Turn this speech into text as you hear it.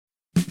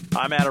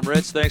I'm Adam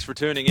Ritz. Thanks for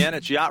tuning in.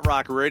 It's Yacht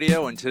Rock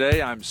Radio, and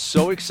today I'm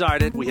so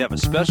excited. We have a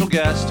special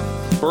guest,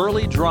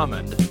 Burley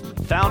Drummond,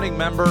 founding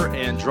member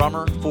and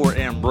drummer for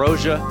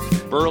Ambrosia.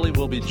 Burley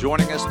will be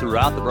joining us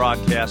throughout the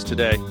broadcast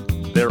today.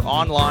 They're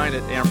online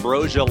at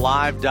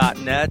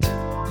ambrosialive.net,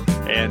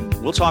 and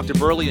we'll talk to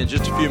Burley in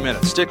just a few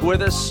minutes. Stick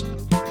with us.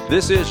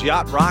 This is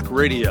Yacht Rock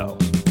Radio.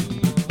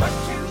 What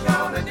you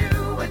gonna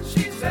do when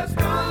she says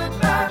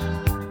goodbye?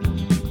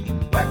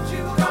 What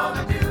you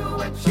gonna do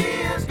when she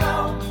is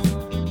gone?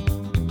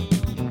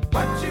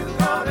 What you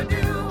gonna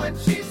do when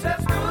she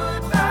says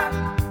goodbye?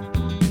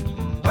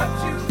 What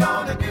you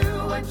gonna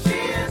do when she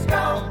is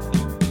gone?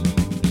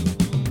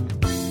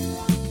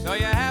 So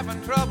you're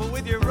having trouble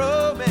with your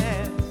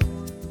romance?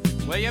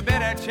 Well, you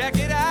better check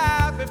it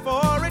out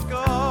before it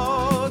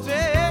goes,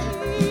 yeah.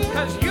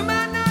 'Cause you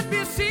might not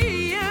be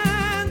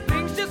seeing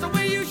things just the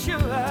way you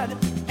should,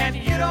 and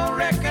you don't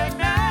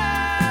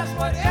recognize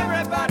what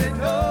everybody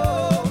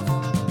knows.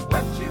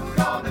 What you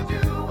gonna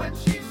do when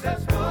she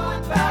says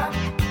goodbye?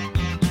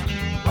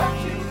 What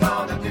you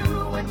gonna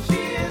do when she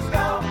is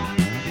gone?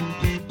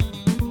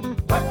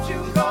 What you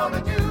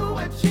gonna do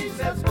when she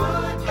says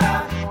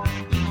goodbye?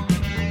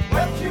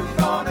 What you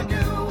gonna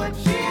do when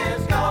she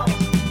is gone?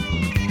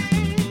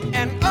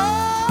 And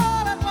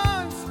all at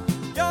once,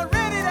 you're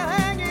ready to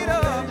hang it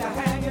up,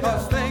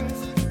 'cause things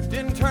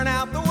didn't turn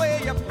out the way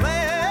you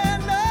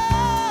planned.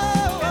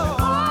 Oh, and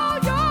all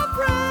your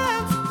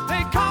friends,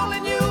 they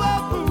calling you a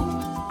fool,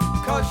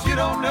 'cause you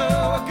don't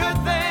know a good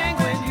thing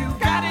when you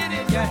got it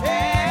in your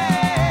head.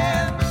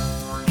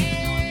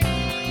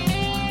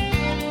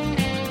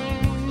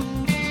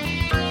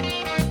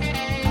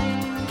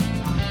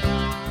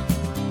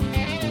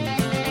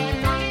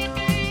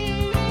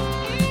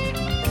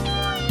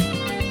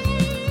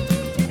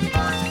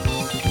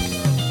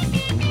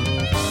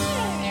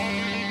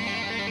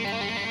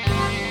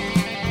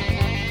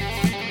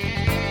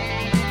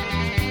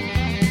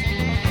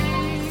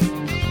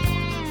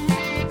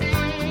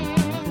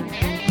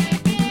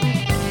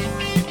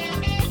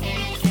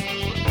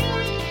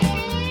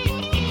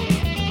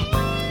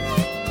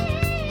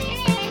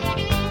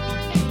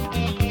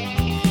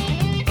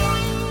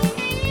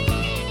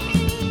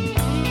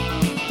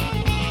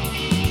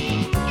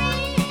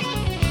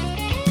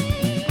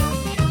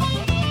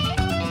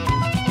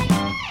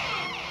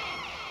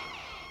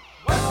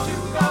 What you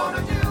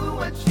gonna do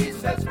when she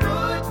says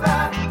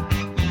goodbye?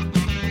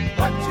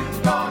 What you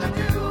gonna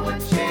do when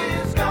she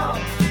is gone?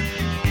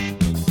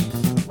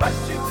 What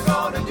you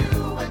gonna do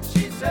when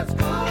she says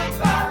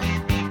goodbye?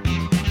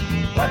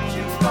 What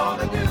you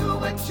gonna do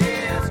when she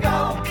is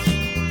gone?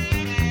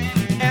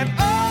 And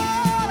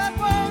all at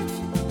once,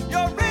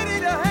 you're ready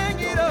to hang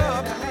it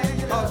up,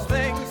 'cause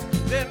things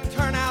didn't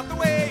turn out the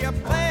way you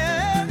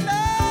planned. And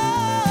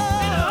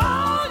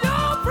all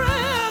your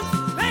friends,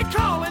 they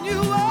calling you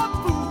a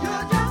fool,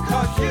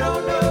 'cause you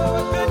don't know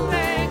a good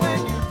thing when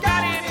you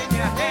got it in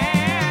your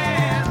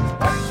hand.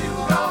 What you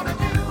gonna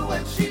do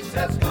when she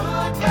says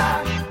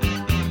goodbye?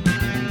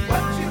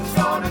 What you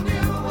gonna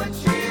do when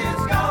she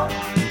is gone?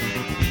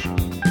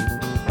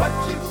 What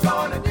you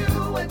gonna do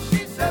when she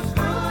says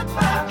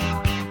goodbye?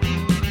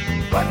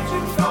 What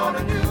you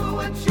gonna do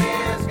when she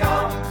is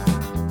gone?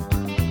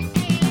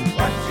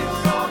 What you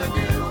gonna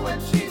do when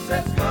she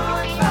says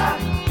goodbye?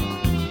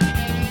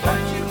 What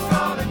you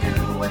gonna do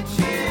when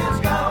she is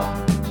gone?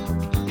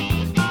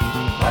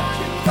 What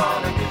you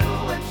gonna do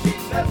when she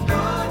says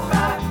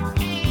goodbye?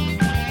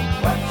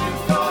 What you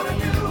gonna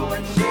do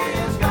when she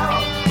is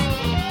gone?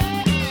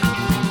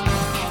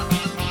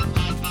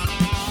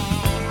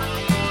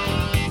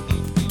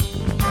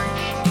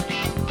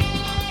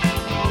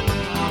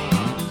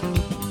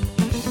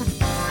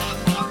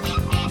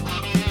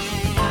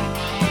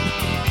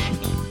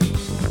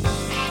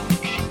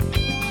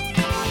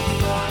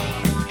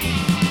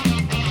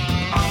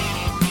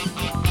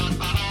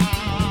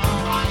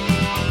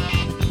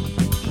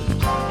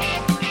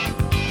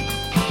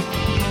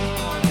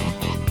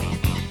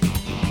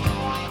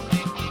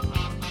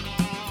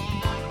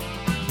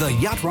 The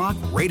Yacht Rock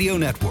Radio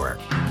Network.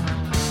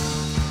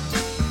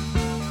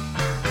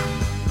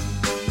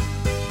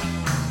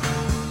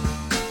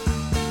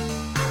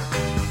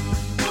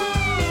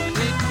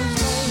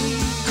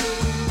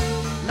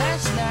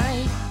 Last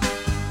night,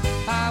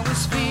 I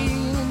was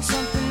feeling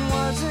something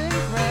wasn't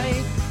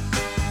right.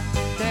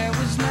 There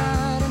was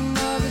not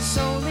another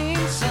soul in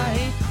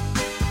sight.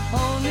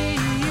 Only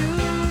you,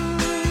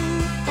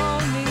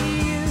 only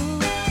you.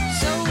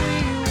 So we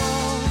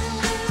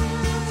walked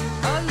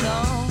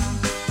alone,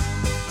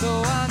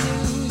 though I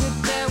knew that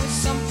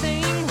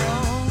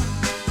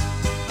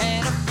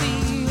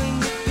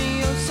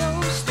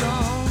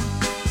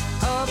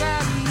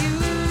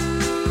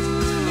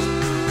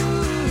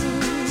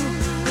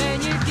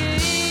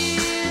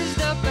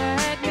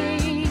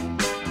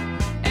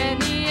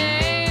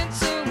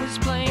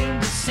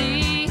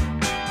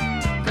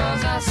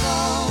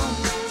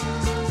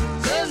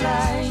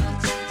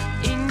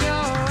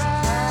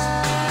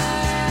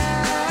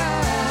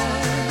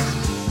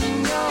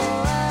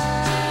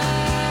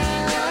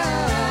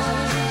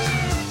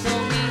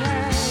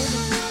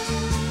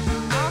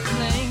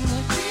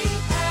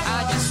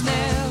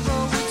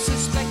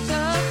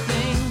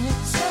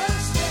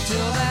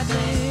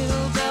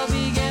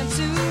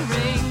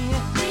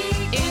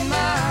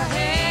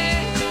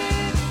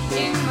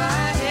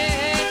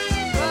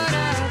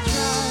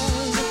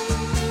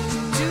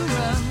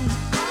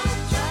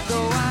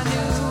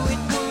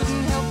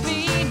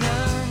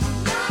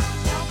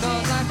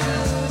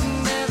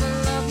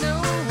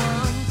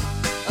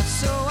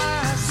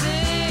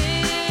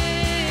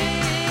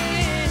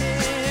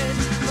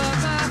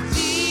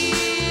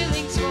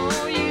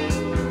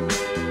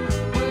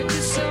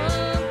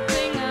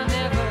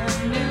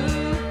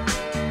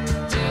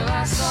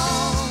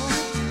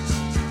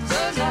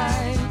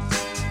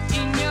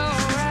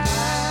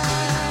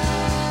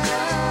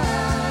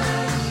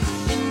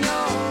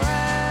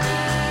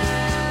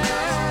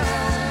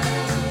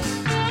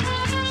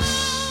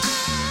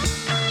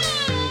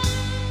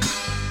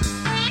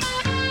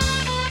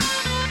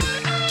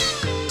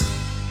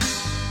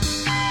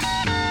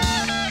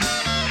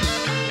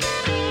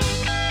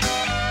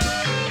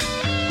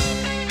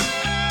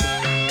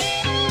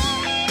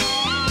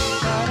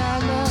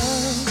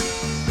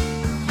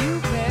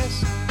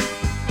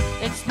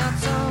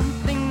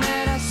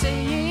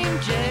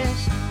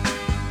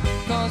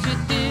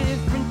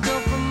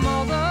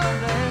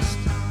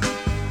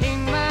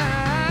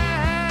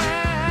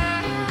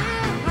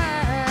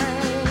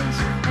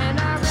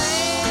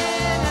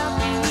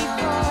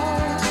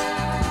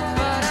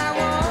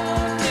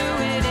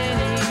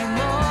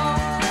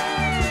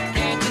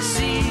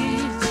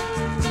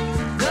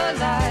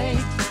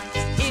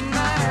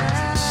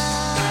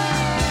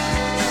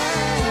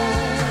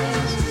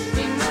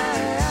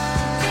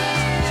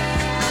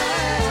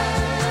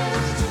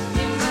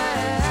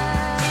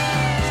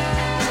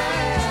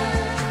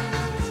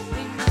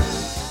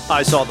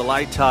I Saw the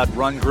Light, Todd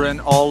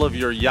Rundgren, all of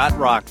your Yacht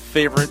Rock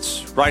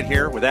favorites right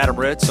here with Adam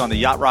Ritz on the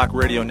Yacht Rock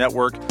Radio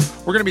Network.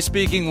 We're going to be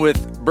speaking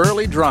with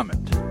Burley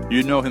Drummond.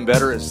 You know him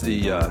better as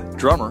the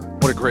drummer.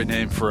 What a great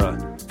name for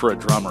a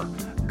drummer.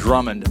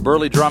 Drummond.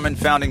 Burley Drummond,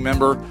 founding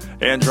member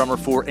and drummer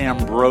for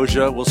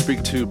Ambrosia. We'll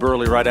speak to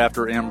Burley right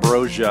after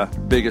Ambrosia,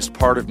 Biggest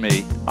Part of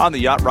Me, on the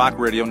Yacht Rock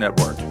Radio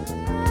Network. There's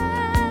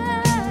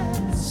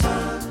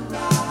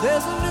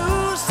a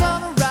new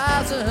sun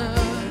rising.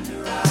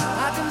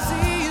 I can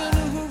see a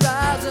new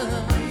horizon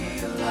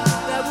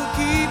that will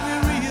keep me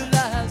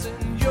realizing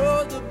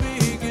you're the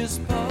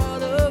biggest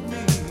part of me.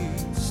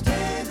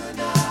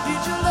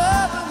 Need your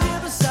love here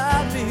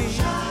beside me.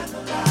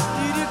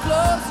 Need you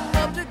close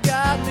enough to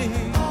guide me.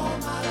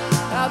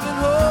 I've been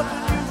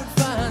hoping you would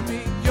find me.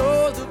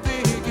 You're the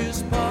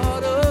biggest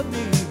part of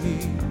me.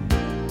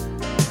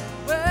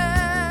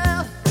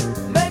 Well,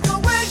 make a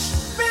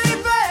wish,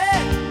 baby.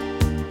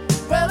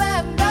 Well,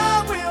 and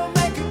I will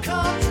make it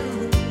come true.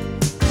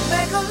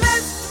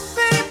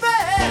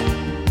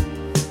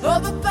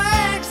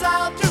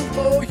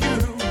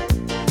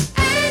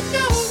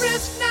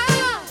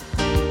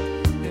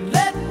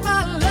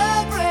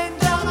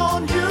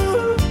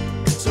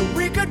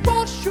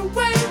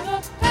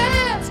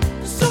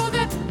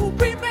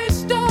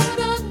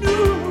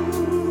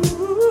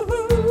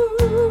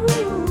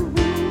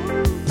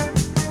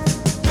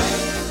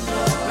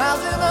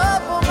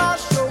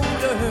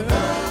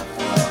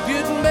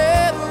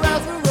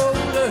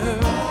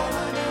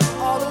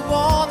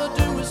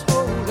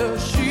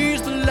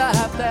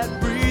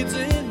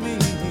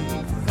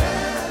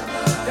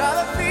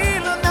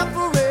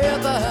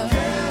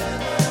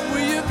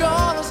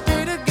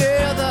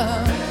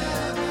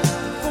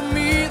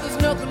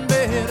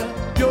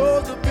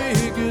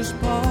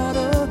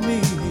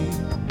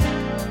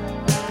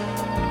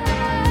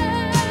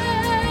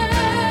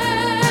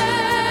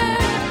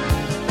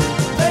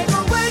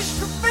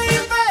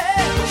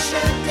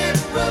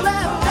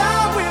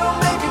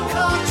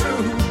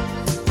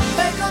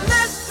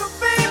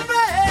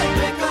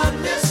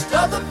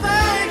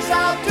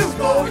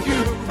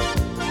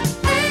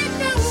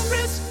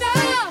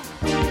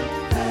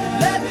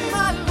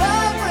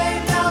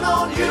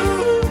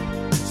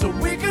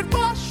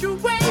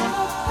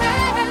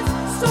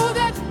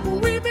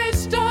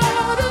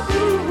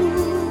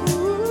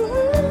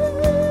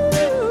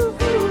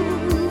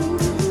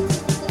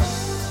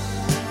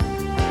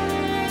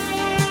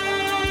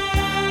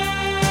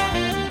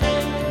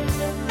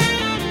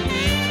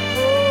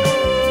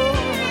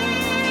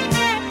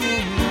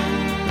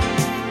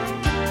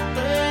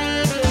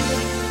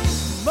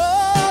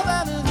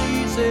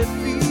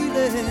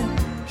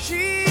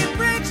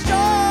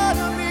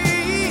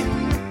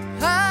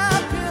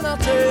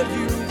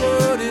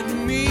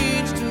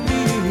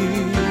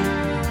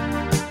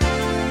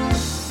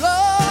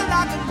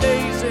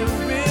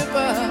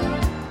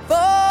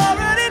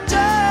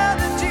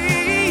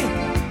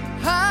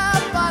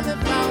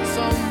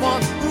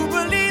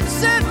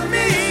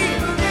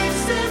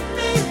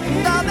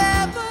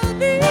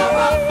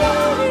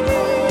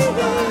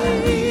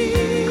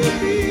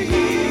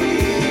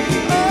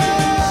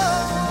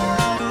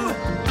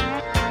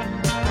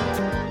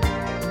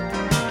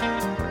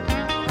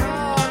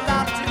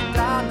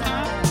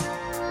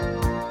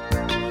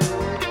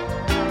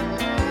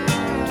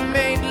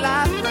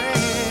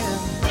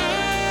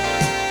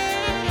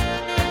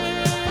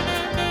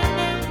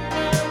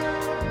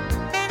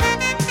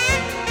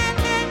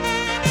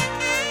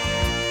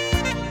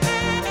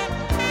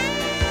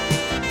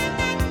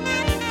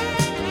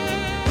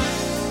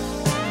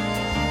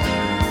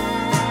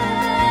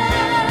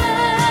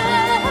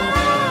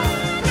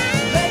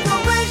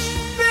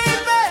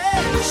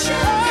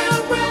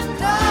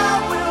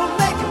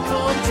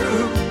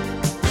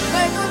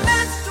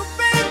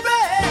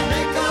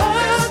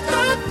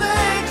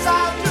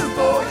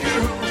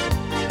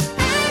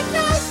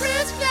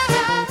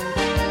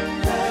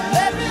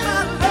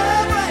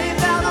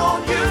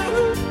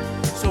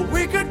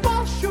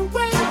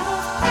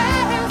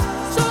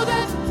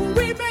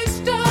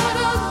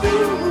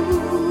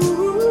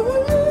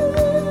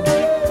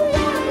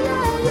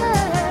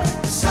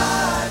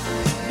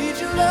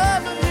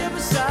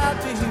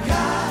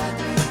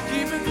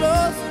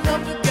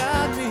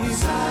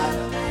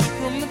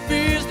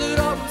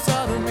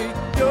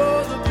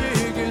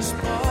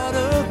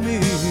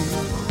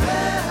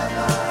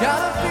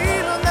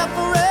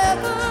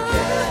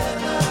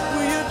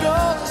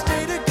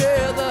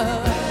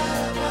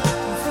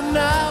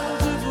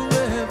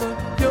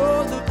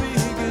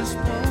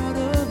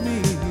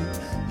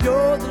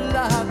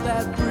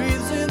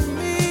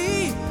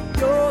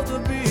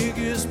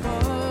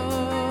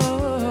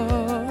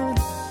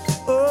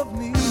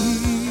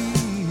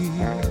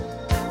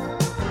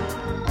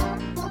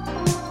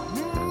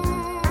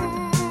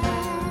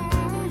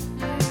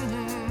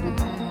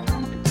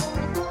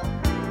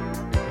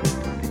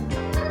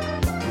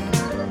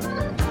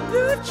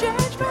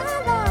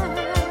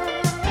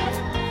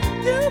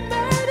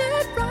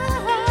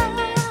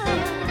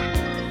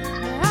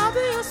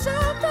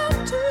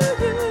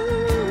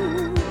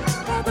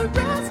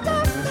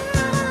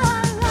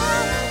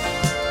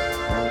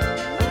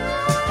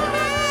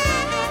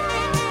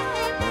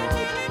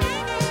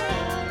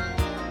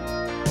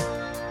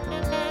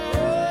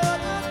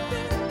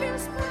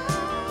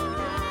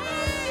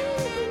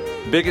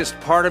 Biggest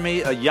Part of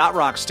Me, a Yacht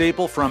Rock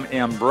staple from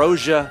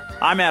Ambrosia.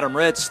 I'm Adam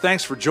Ritz.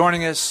 Thanks for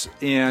joining us.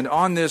 And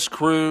on this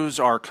cruise,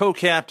 our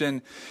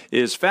co-captain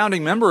is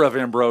founding member of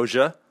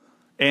Ambrosia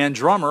and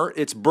drummer.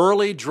 It's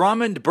Burley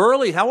Drummond.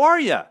 Burley, how are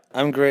you?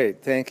 I'm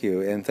great, thank you,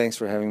 and thanks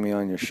for having me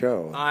on your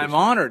show. I'm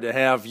honored to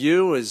have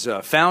you as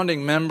a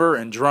founding member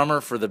and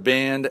drummer for the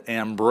band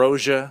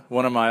Ambrosia,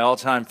 one of my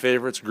all-time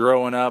favorites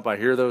growing up. I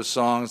hear those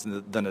songs,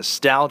 the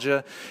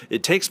nostalgia.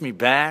 It takes me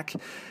back.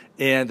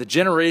 And the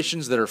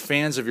generations that are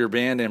fans of your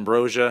band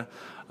Ambrosia,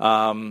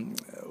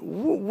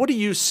 what do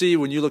you see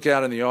when you look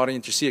out in the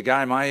audience? You see a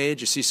guy my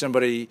age, you see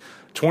somebody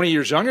 20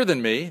 years younger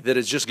than me that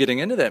is just getting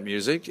into that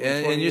music,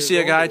 and you see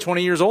a guy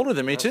 20 years older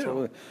than me,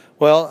 Absolutely. too.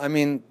 Well, I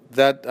mean,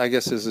 that, I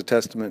guess, is a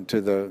testament to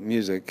the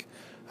music.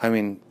 I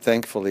mean,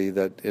 thankfully,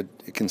 that it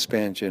can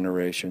span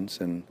generations.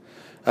 And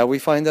we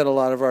find that a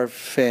lot of our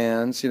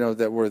fans,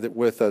 that were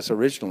with us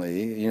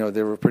originally,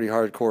 they were pretty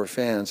hardcore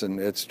fans, and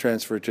it's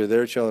transferred to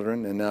their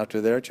children and now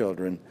to their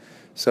children.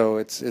 So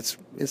it's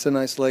a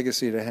nice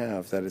legacy to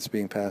have, that it's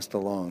being passed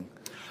along.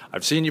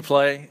 I've seen you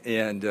play,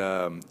 and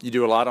you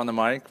do a lot on the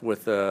mic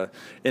with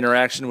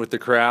interaction with the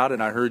crowd,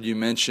 and I heard you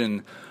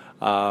mention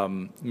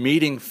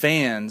meeting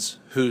fans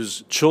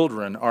whose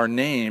children are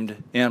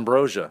named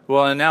Ambrosia.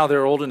 Well, and now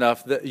they're old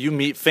enough that you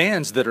meet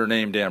fans that are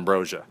named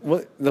Ambrosia.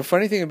 Well, the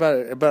funny thing about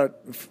it, about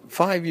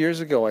 5 years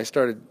ago, I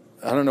started,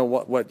 I don't know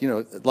what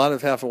a lot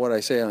of half of what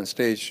I say on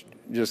stage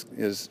just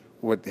is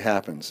what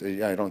happens.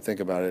 I don't think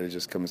about it, it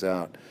just comes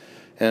out.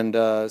 And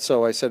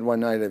so I said one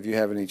night, if you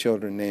have any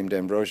children named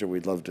Ambrosia,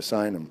 we'd love to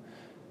sign them.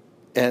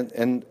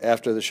 And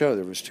after the show,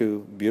 there was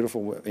two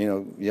beautiful,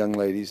 young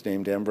ladies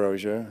named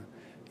Ambrosia.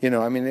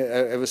 I mean,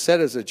 it was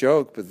said as a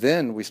joke, but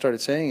then we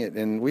started saying it,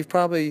 and we've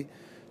probably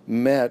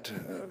met,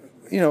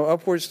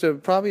 upwards to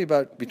probably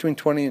about between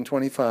 20 and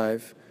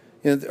 25.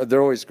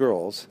 They're always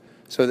girls,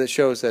 so that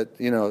shows that,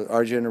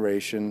 our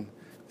generation,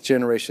 the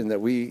generation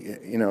that we,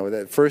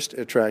 that first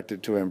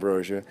attracted to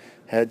Ambrosia,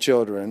 had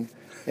children,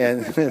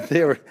 and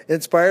they were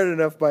inspired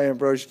enough by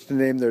Ambrosia to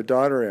name their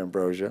daughter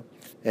Ambrosia.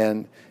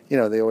 And,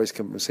 they always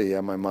come and say,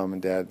 yeah, my mom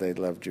and dad, they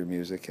loved your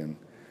music, and,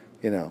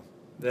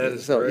 That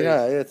is so great.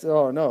 yeah, it's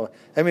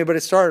I mean, but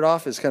it started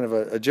off as kind of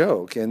a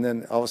joke, and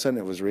then all of a sudden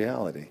it was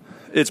reality.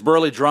 It's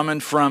Burley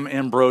Drummond from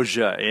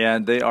Ambrosia,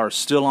 and they are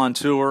still on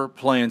tour,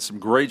 playing some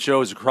great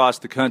shows across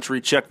the country.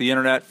 Check the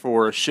internet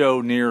for a show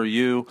near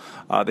you.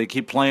 They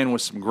keep playing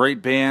with some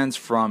great bands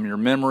from your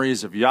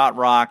memories of yacht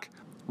rock.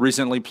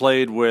 Recently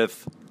played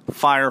with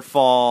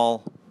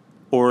Firefall,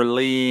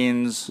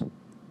 Orleans.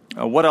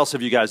 What else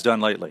have you guys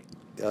done lately?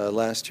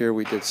 Last year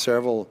we did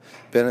several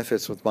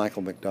benefits with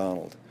Michael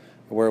McDonald,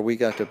 where we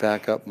got to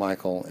back up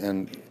Michael,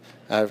 and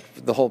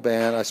the whole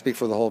band, I speak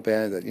for the whole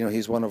band, that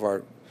he's one of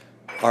our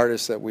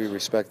artists that we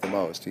respect the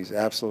most. He's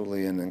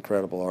absolutely an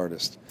incredible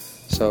artist.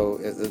 So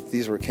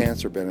these were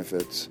cancer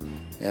benefits,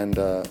 and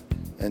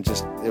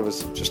it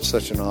was just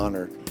such an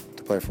honor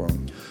to play for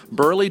him.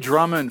 Burley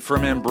Drummond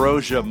from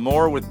Ambrosia.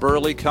 More with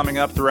Burley coming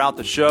up throughout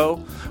the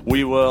show.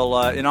 We will,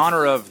 in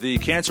honor of the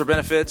cancer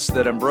benefits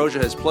that Ambrosia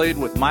has played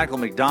with Michael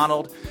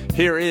McDonald,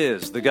 here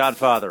is the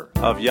godfather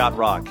of yacht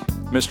rock,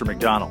 Mr.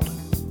 McDonald.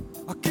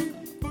 I keep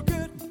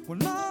forgetting we're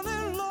not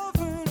in love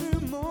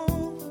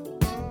anymore.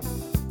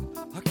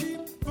 I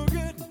keep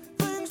forgetting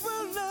things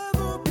will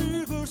never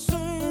be the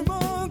same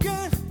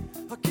again.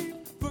 I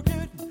keep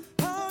forgetting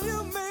how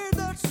you made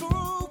that so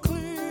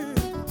clear.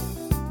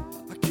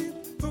 I keep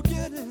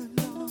forgetting,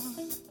 Lord.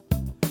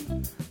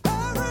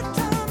 Every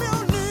time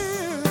you're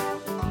near,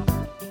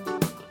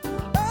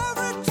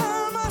 every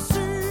time I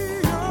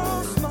see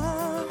your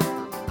smile,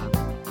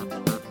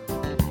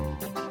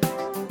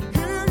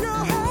 hear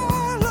your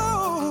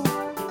hello,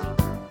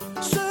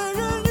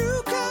 saying you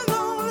can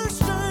only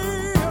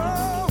stay a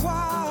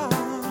while.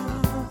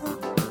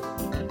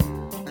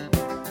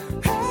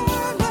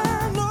 And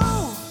I know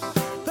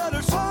that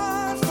it's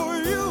hard for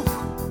you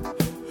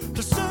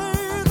to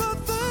say the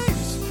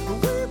things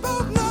we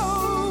both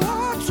know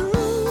are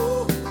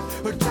true.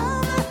 But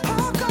tell me,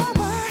 how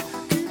come I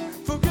keep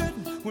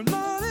forgetting we're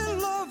not in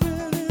love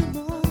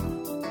anymore?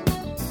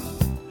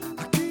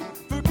 I keep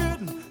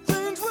forgetting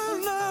things will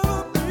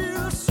never be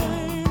the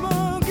same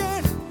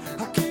again.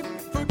 I keep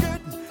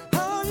forgetting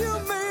how you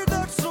made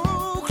that so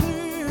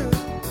clear.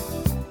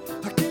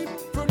 I keep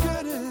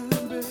forgetting,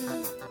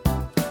 babe.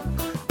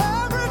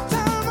 Every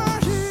time I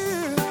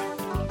hear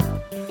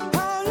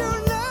how you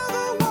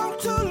never want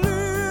to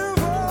live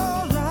a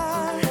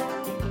lie,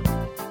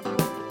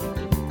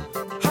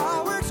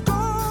 how it's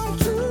gone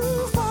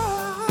too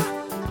far,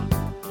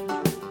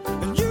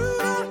 and you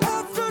don't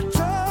have to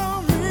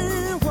tell me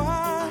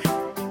why.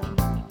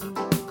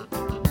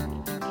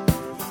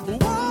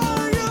 Why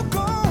are you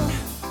gone,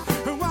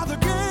 and why the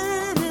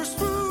game is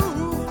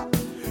through?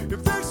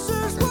 If this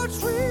is what's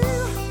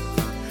real,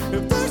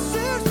 if this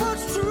is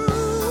what's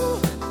true,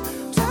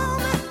 tell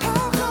me,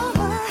 how come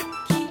I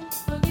Keep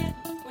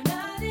forgetting we're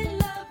not in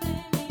love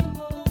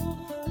anymore.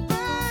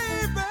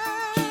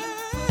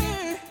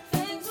 baby?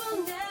 Things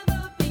will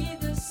never be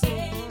the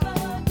same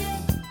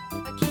again. I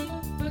keep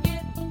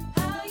forgetting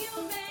how you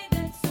made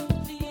that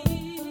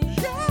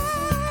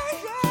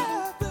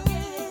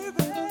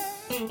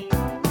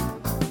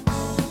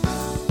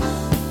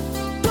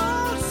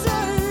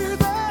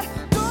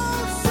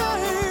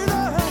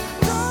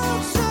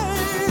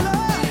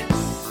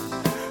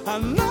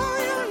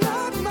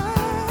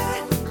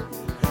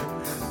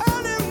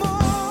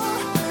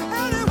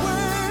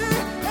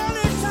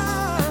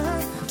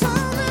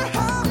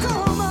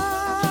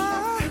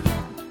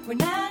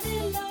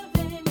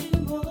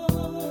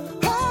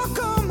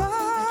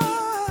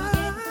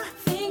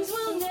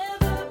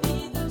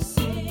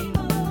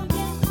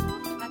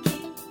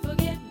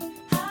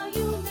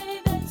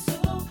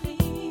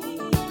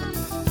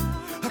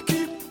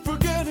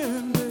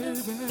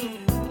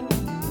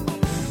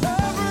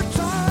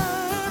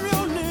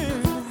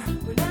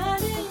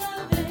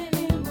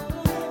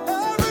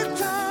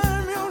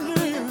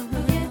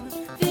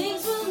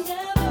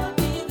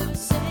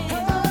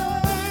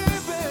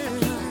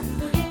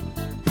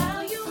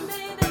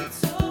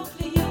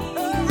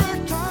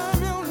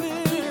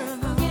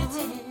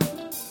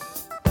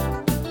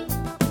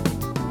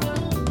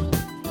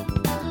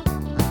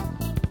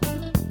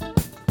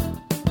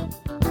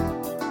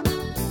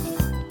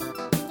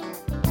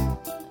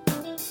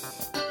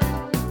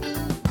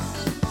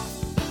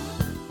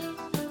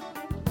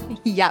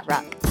Yacht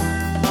Rock.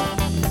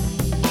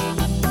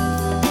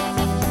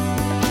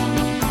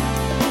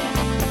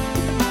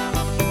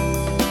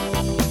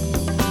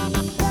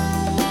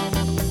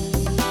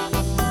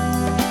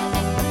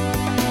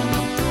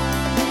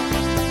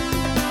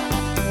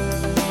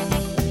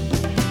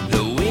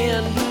 The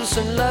wind blew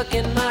some luck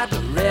in my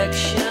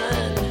direction.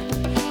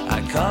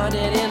 I caught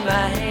it in my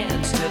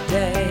hands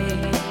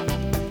today.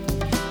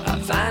 I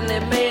finally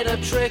made a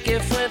tricky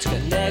French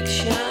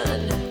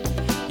connection.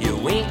 You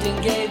winked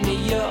and gave me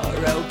your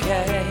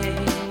okay.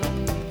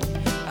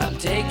 I'll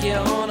take you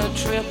on a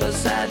trip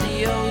beside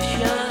the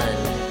ocean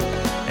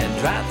and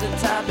drop the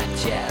top at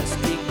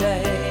Chesapeake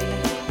Bay.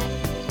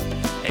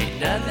 Ain't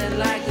nothing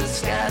like the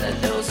sky to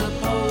dose a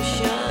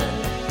potion.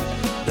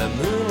 The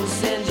moon will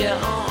send you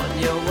on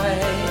your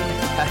way.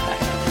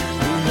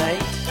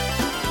 Moonlight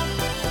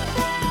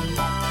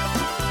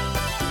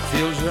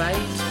feels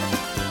right.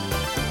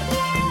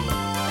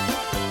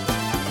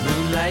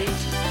 Moonlight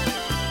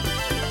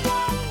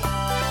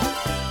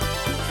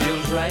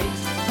feels right.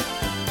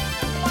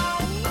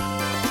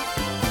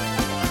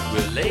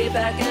 We'll lay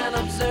back and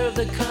observe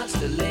the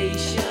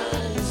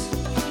constellations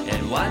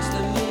and watch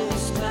the moon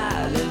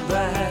smiling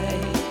bright.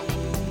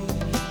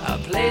 I'll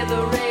play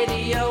the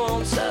radio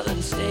on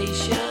southern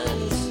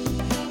stations,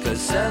 'cause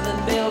southern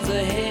bells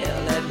are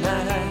hell at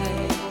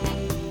night.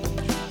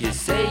 You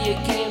say you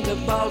came to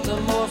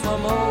Baltimore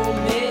from Ole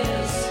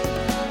Miss,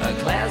 a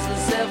class of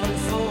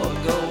 7-4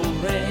 gold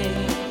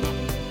ring.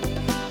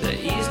 The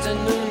eastern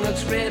moon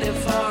looks ready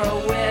for a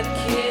wet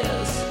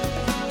kiss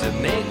to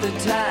make the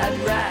tide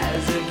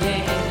rise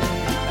again.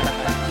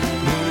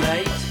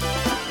 Moonlight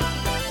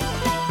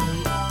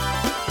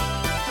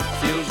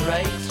feels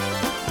right.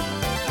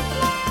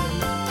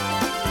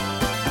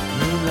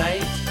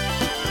 Moonlight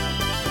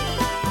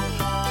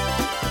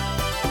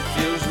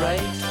feels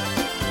right.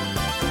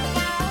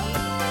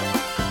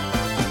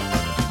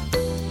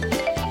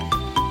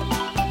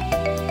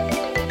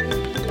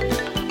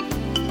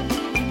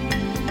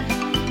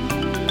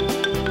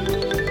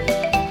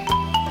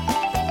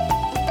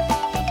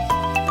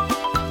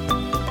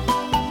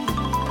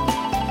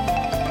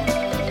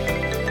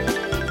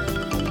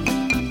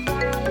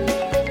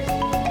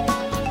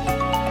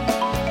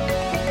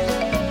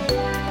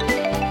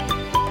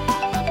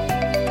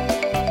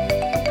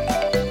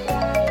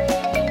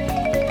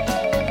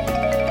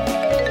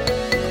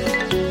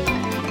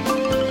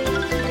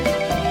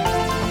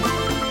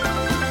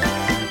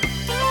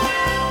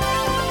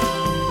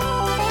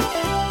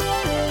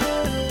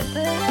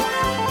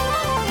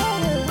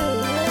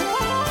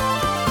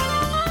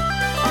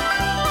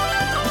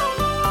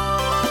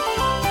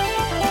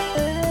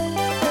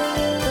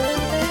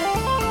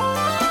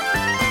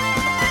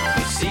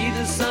 You see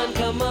the sun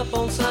come up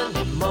on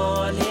Sunday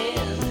morning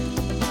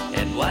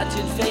and watch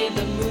it fade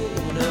the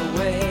moon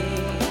away.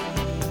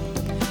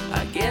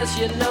 I guess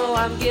you know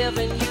I'm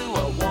giving you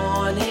a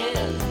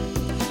warning,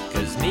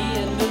 'cause me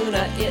and moon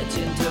are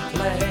itching to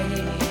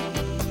play.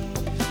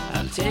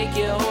 I'll take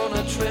you on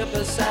a trip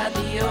beside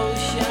the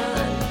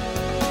ocean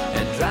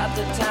and drop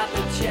the top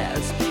of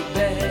Chesapeake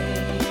Bay.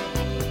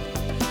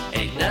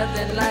 Ain't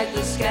nothing like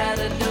the sky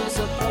to dose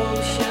a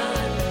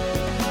potion.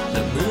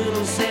 The moon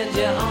will send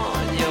you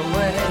on your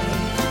way.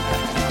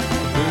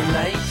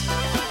 Moonlight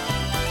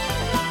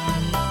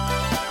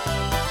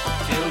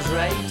feels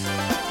right.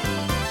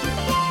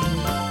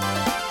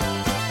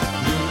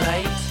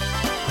 Moonlight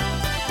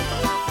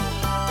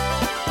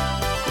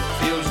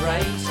feels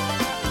right.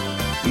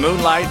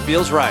 Moonlight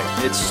Feels Right.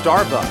 It's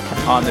Starbuck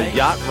on the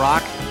Yacht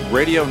Rock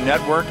Radio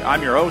Network.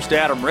 I'm your host,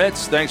 Adam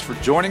Ritz. Thanks for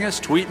joining us.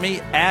 Tweet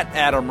me at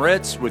Adam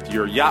Ritz with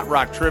your Yacht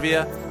Rock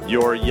trivia,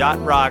 your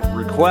Yacht Rock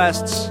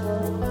requests.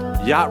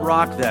 Yacht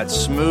rock, that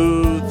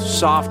smooth,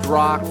 soft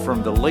rock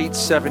from the late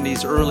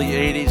 70s, early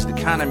 80s, the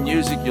kind of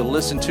music you'll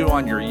listen to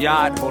on your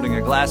yacht, holding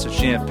a glass of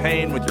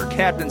champagne with your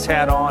captain's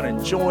hat on,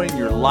 enjoying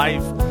your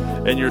life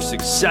and your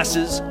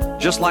successes,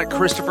 just like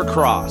Christopher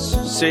Cross,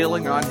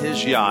 sailing on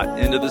his yacht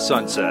into the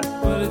sunset.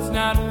 Well, it's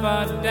not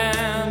far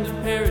down to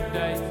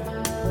paradise.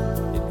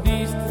 At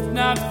least it's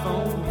not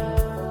for me.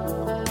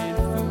 And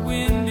if the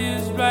wind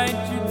is right,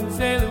 you can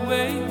sail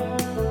away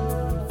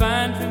and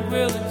find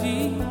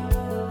tranquility.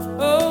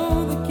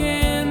 Oh, the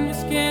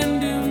canvas can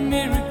do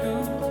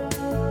miracles.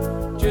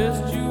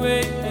 Just you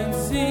wait and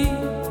see.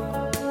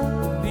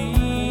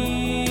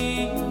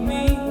 Believe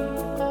me.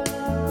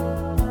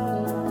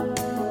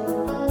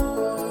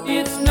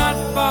 It's not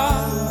far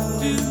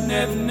to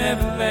Never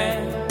Never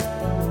Land.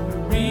 No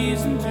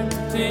reason to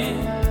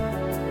pretend.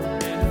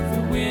 And if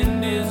the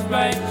wind is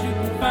right, you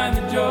can find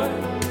the joy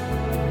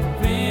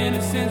of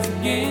innocence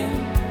again.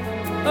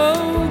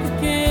 Oh, the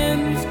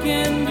canvas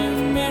can do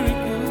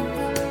miracles.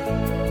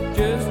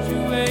 Just you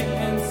wait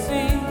and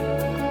see.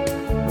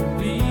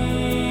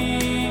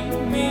 Believe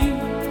me.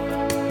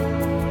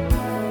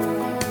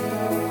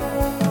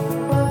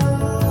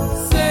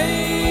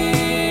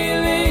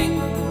 Sailing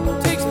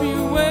takes me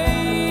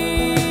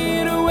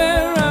away to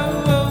where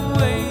I've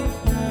always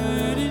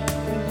heard it.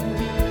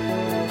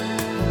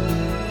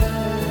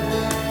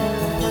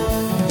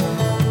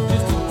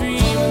 Just a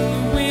dream of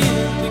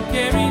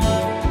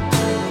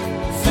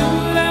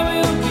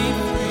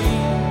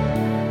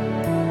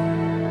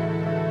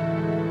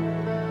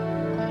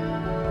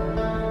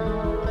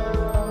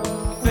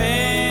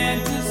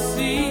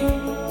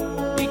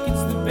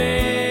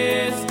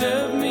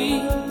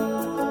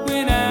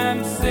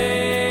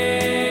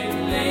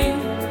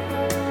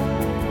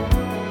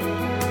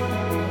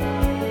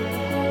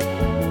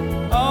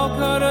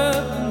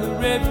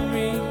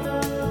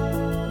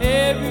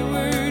every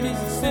word is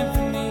a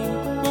symphony.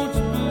 Won't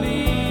you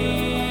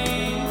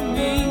believe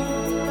me?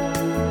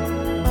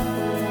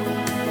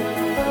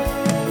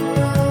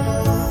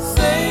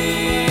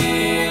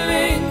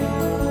 Sailing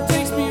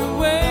takes me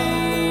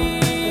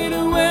away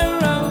to where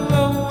I've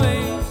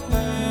always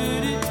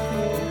heard it to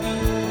be.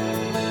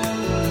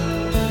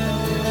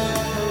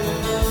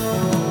 Just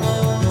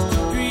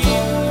a dream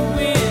of the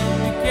wind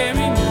to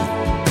carry me.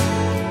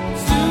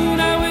 Soon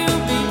I will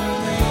be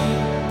free.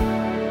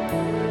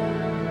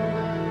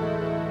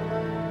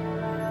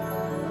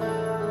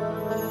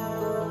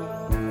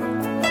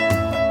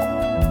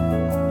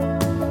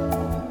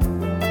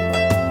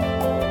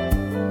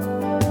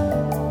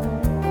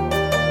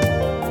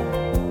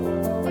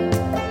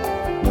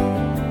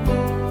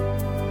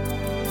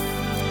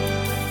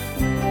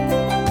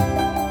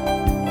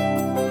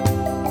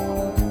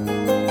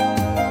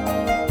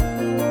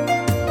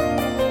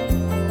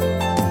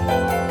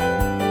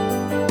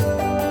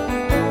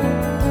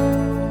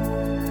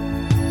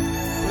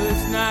 Well,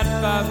 it's not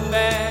far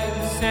back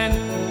to Santa.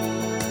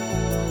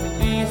 At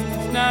least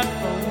it's not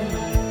home.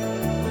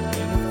 And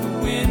if the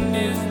wind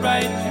is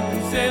right, you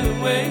can sail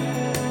away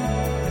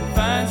and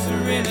find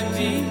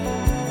serenity.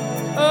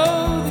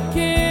 Oh, the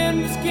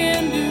canvas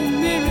can do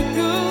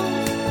miracles.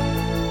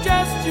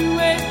 Just you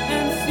wait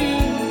and see.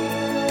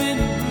 Then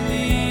you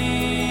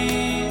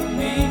believe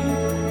me.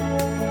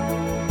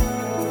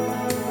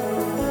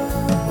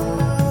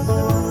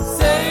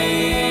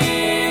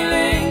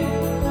 Sailing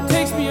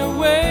takes me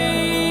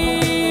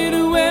away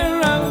to where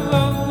I've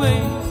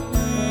always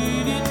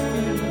heard it to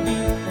be.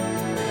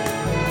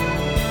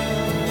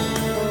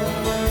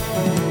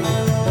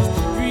 Just a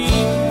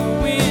dream of the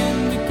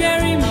wind to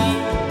carry me.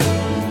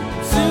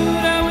 Soon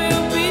I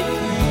will be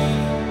free.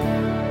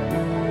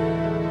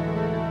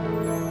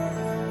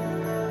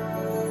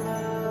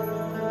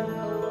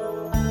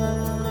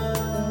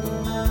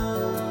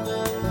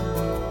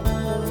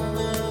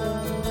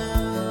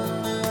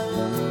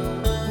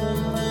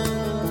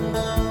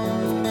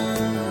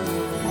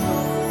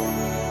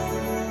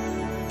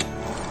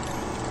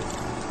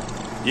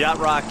 Yacht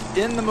Rock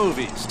in the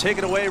movies. Take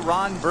it away,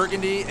 Ron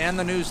Burgundy and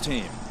the news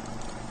team.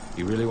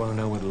 You really want to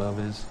know what love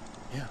is?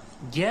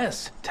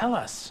 Yes, tell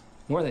us.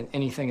 More than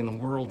anything in the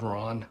world,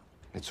 Ron.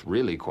 It's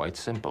really quite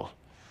simple.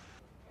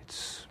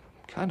 It's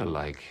kind of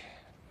like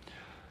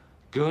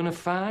gonna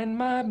find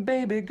my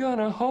baby,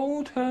 gonna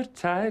hold her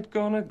tight,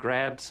 gonna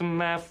grab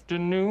some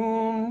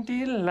afternoon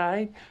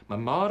delight. My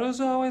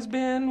motto's always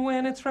been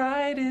when it's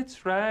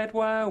right,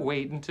 why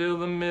wait until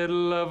the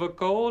middle of a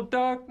cold,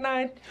 dark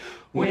night?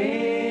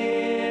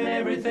 When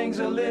everything's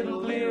a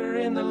little clearer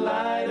in the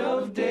light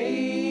of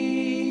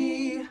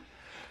day.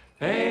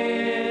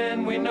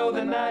 And we know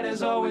the night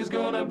is always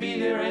gonna be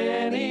here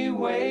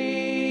anyway.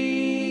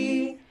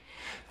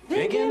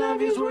 Thinking of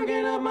you's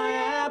working up my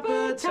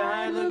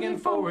appetite. Looking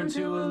forward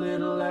to a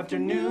little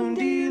afternoon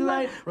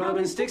delight.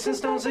 Rubbing sticks and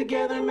stones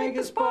together,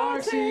 making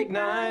sparks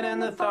ignite.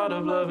 And the thought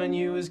of loving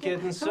you is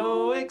getting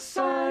so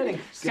exciting.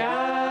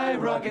 Sky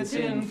rockets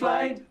in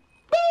flight.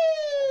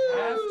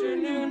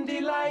 Afternoon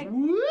delight.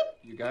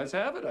 You guys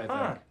have it, I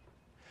think.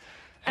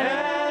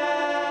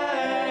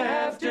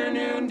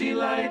 Afternoon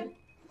delight.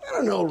 I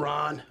don't know,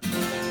 Ron.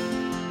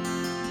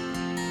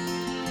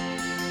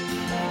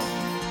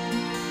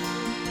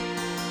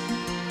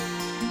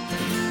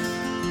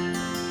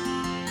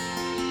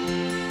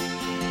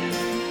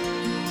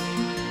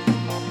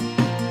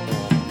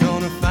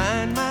 Gonna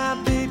find my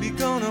baby,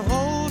 gonna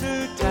hold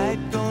her tight,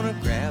 gonna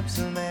grab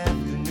some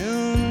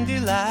afternoon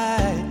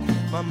delight.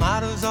 My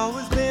motto's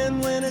always been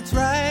when it's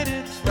right,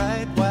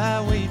 why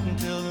wait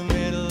until the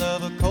middle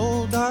of a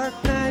cold, dark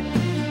night?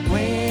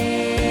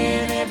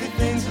 When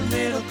everything's a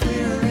little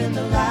clearer in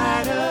the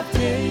light of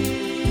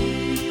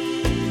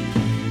day.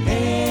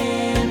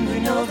 And we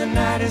know the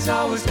night is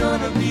always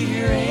gonna be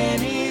here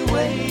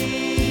anyway.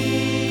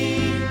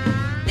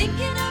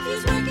 Thinking of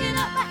you's working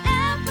up my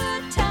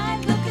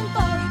appetite. Looking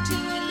forward to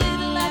a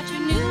little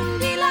afternoon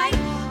delight.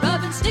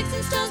 Rubbing sticks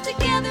and stones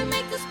together,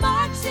 make the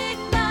sparks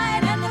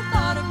ignite. And the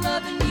thought of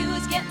loving you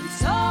is getting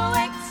so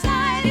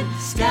exciting.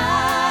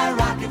 Sky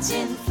rockets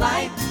in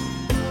flight.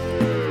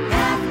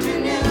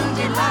 Afternoon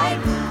delight.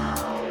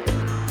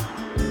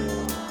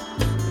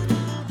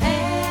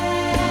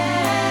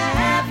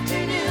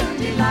 Afternoon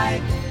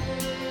delight.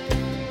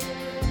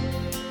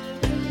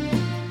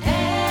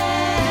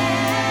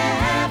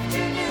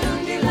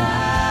 Afternoon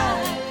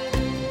delight.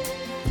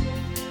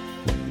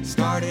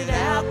 Started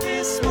out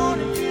this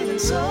morning feeling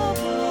so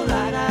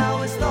polite. I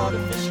always thought a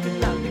fish could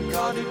not be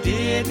caught who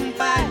didn't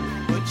bite.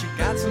 But you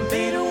got some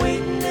bait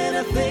waiting, and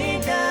I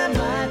think I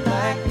might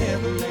like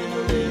Neverland.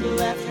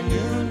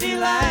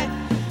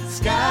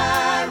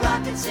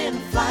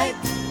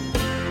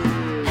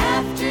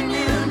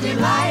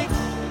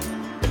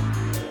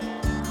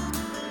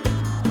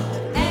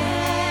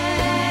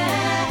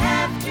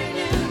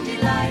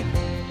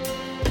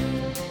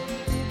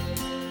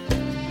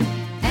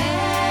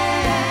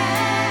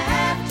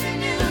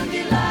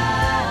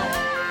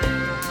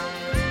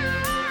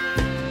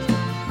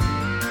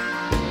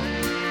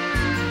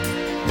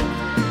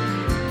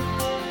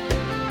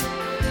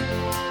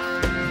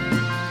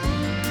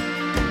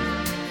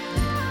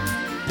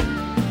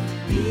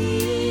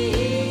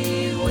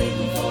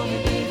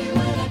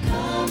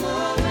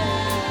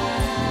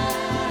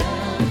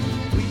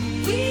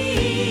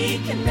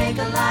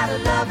 lot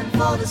of loving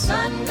for the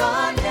sun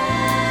gone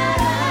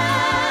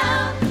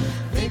down.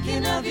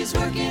 Thinking of you's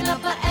working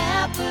up an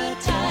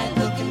appetite.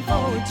 Looking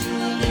forward to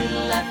a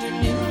little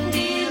afternoon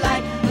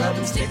delight.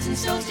 Rubbing sticks and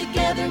stones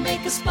together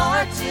make a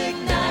sparks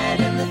ignite.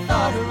 And the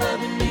thought of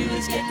rubbing you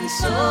is getting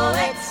so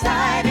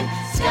exciting.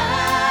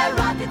 Sky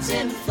rockets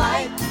in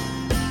flight.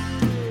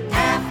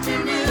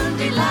 Afternoon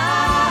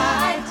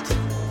delight.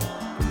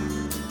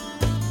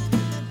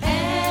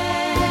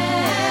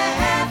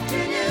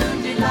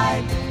 Afternoon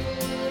delight.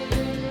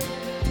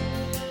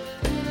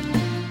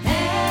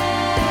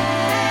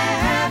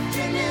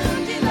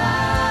 Afternoon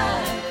delight.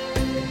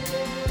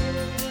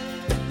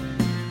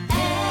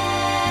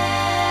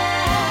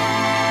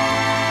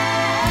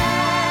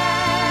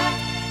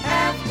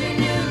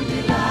 Afternoon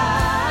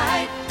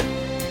delight.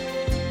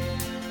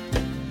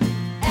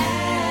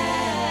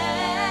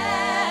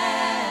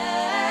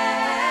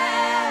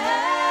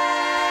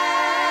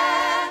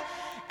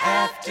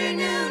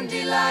 Afternoon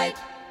delight.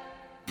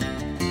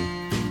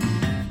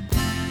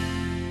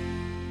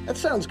 That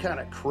sounds kind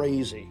of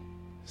crazy.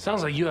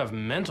 Sounds like you have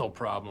mental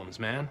problems,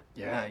 man.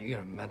 Yeah, you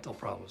got mental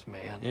problems,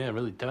 man. Yeah, it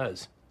really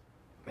does.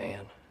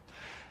 Man.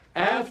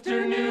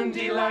 Afternoon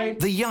delight.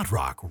 The Yacht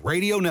Rock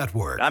Radio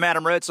Network. I'm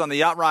Adam Ritz on the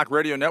Yacht Rock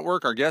Radio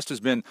Network. Our guest has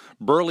been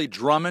Burley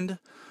Drummond,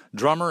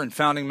 drummer and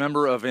founding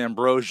member of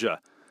Ambrosia.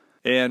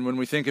 And when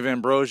we think of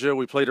Ambrosia,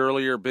 we played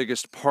earlier,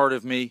 Biggest Part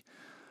of Me,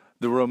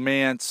 the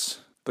romance,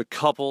 the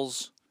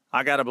couples.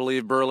 I got to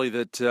believe, Burley,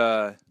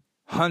 that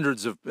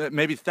hundreds of,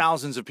 maybe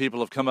thousands of people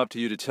have come up to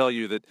you to tell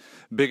you that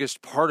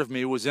Biggest Part of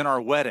Me was in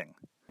our wedding.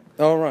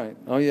 Oh, right.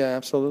 Oh, yeah,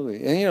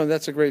 absolutely. And, you know,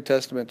 that's a great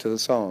testament to the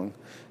song.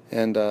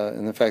 And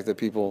the fact that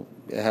people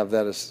have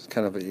that as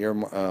kind of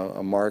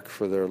a mark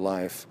for their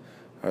life,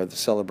 or the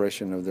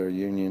celebration of their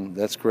union,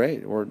 that's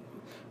great. We're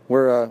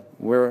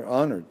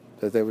honored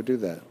that they would do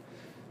that.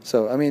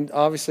 So, I mean,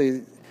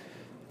 obviously,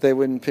 they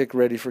wouldn't pick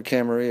Ready for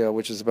Camarillo,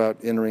 which is about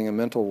entering a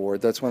mental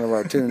ward. That's one of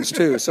our tunes,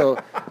 too. So,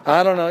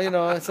 I don't know, you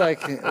know, it's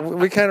like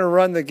we kind of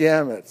run the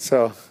gamut.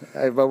 So,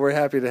 but we're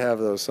happy to have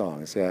those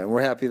songs, yeah. And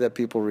we're happy that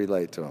people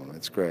relate to them.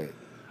 It's great.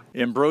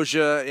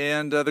 Ambrosia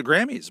and the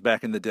Grammys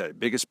back in the day.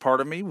 Biggest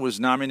Part of Me was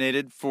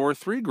nominated for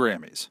 3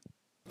 Grammys.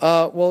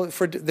 Well,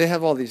 they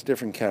have all these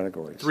different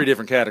categories. 3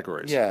 different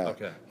categories. Yeah.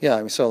 Okay. Yeah, I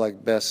mean, so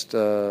like best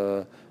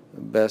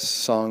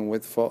song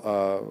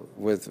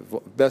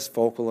with best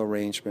vocal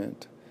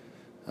arrangement.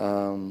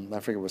 I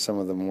forget what some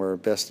of them were.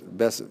 Best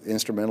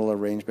instrumental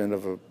arrangement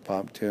of a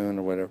pop tune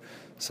or whatever.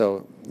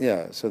 So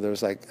yeah, so there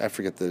was like, I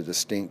forget the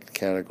distinct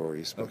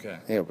categories. But, okay.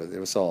 Yeah, but it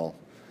was all,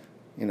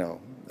 you know,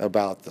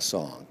 about the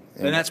song.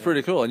 And that's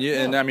pretty cool. And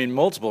and I mean,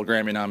 multiple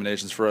Grammy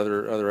nominations for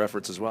other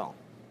efforts as well.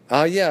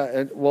 Yeah.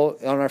 And, well,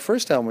 on our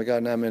first album, we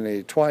got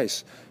nominated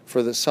twice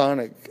for the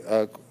sonic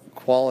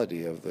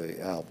quality of the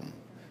album,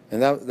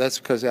 and that's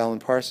because Alan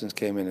Parsons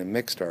came in and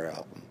mixed our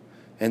album,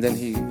 and then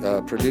he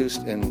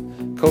produced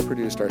and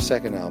co-produced our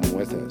second album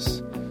with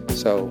us.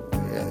 So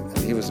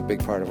he was a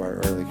big part of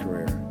our early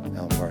career,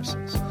 Alan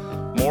Parsons.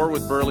 More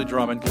with Burley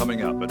Drummond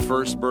coming up. But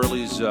first,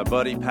 Burley's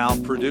buddy, pal,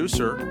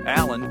 producer,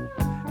 Alan,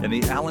 and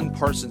the Alan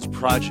Parsons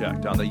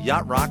Project on the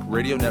Yacht Rock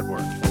Radio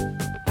Network.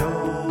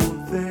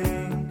 Don't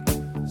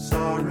think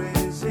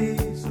sorry's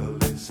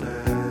easily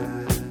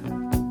said.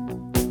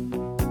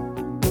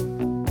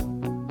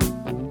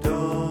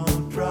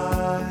 Don't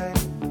try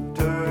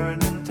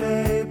turning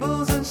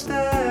tables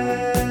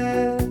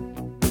instead.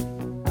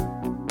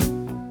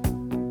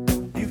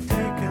 You've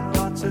taken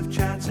lots of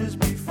chances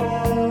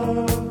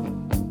before,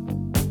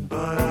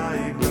 but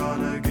I ain't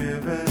gonna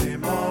give any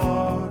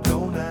more.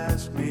 Don't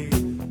ask me,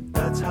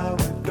 that's how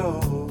it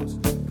goes,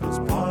 'cause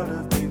part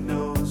of me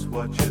knows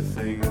what you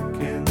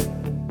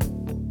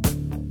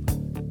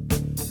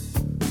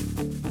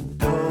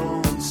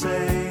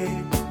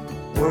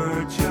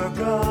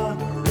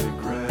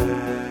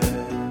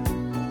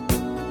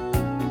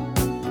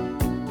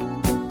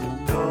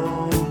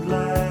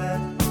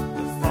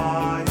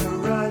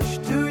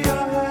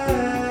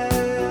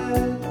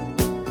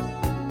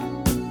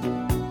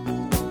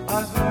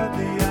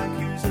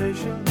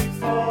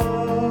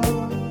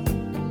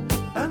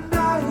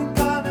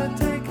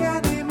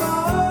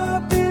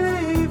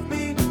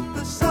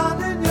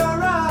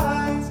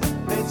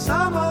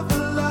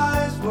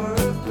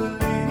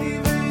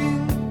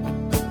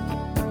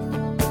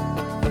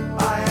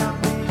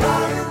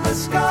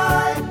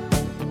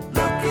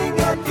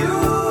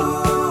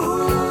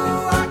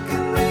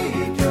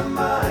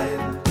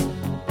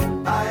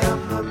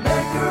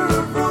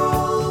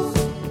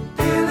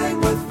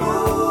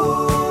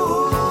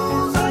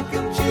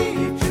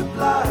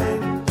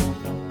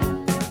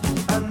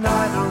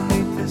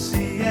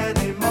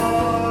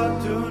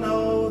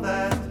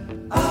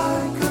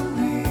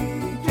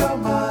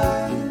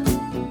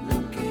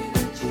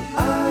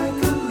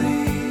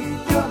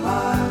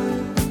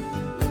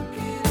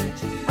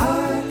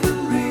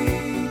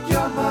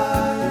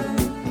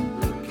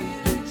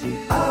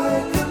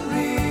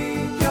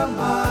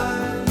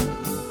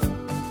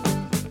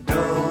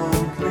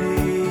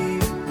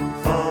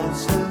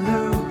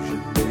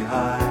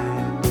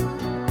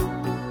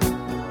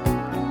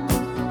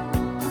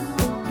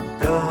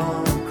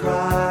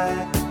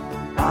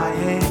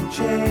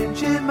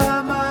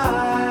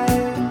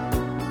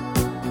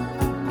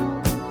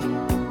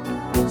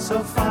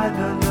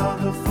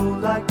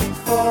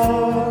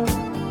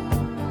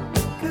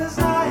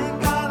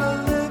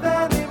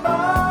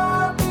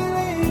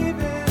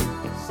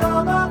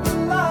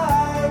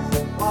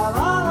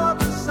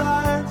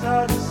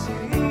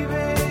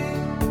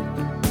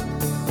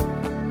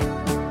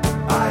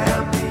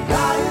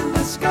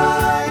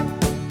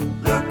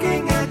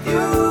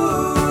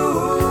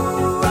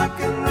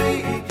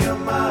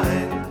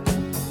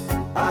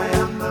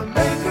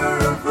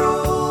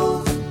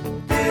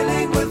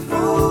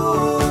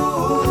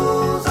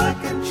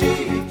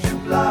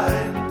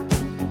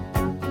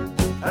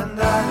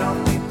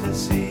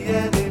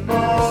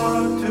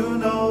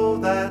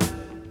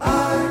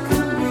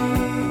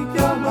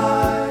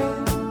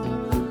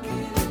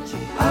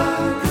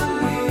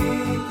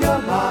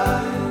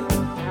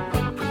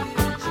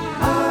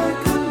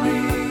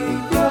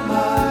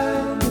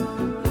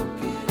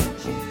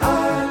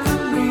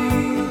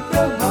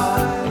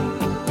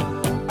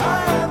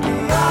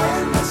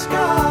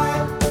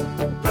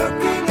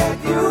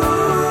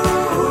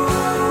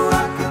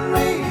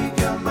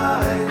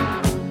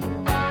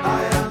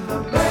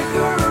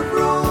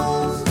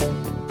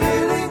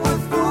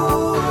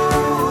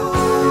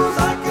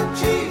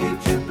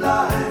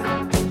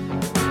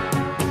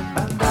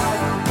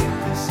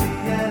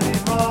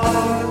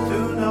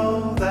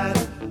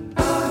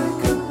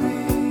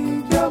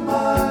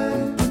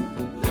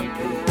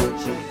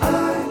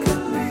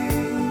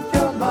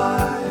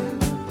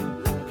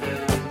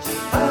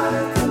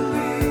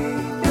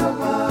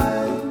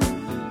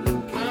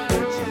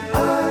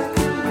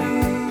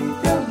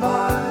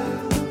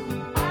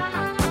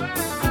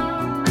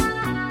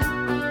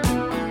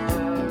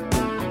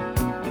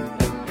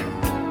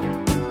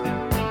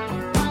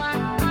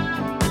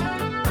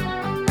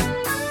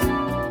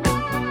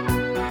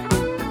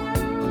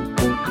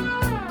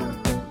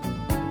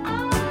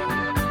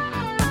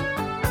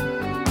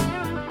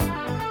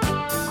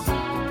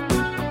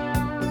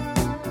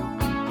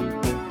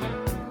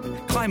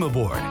Climb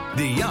aboard.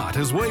 The yacht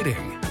is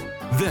waiting.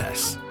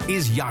 This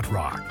is Yacht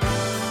Rock.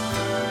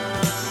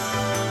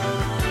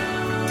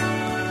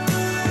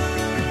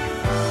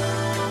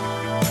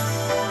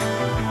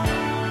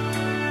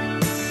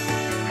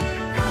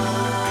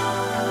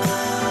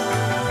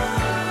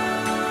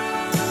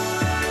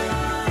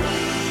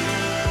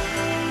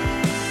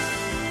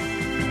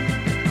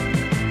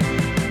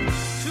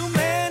 Too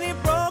many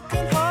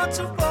broken hearts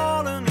have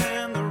fallen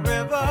in the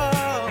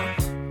river.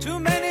 Too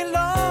many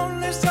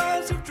lonely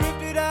souls have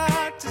drifted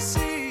out to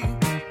sea.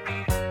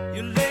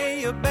 You lay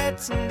your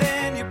bets and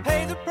then you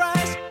pay the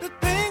price. The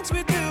things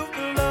we do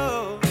for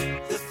love.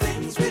 The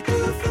things we do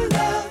for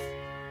love.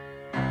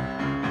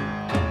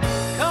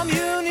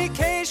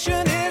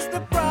 Communication is the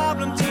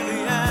problem to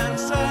the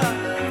answer.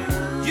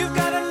 You've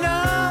got a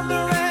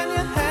number and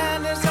your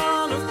hand is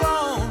on the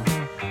phone.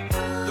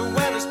 The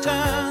weather's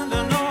turned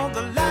and all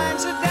the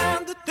lines are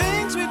down. The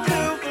things we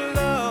do for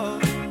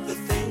love. The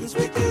things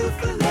we do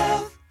for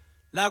love.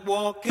 Like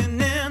walking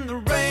in the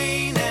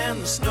rain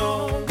and the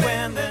snow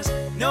when there's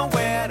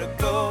nowhere to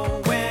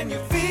go. When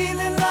you're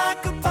feeling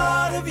like a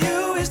part of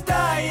you is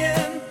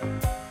dying.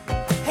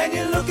 And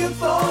you're looking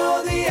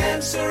for the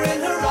answer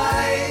in her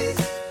eyes.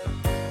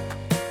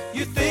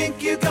 You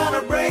think you're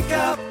gonna break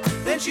up.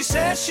 Then she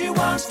says she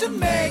wants to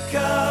make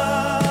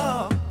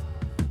up.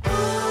 Ooh,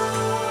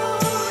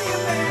 you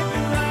make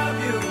me love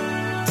you.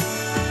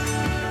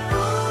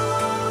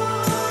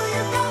 Ooh,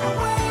 you got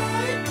away.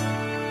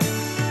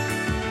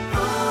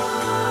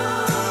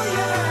 Ooh,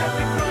 you have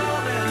me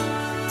crawling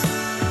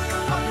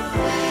on your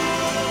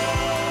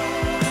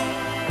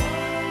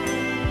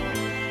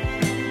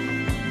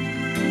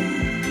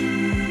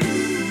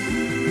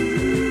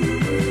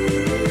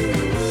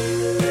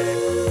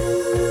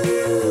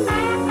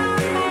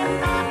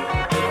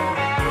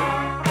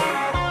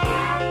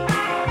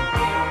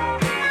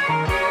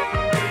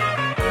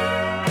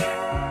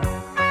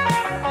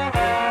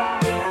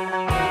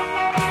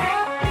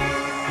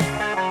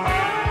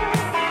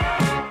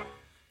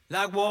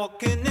like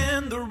walking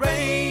in the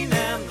rain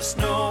and the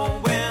snow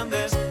when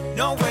there's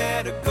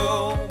nowhere to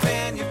go.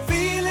 When you're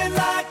feeling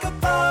like a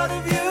part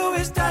of you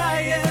is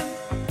dying.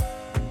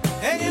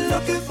 And you're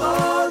looking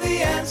for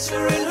the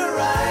answer in her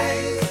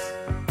eyes.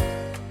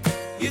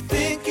 You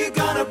think you're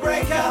gonna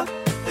break up.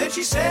 Then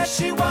she says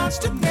she wants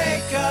to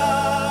make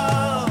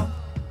up.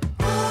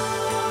 Ooh,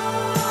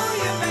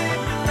 you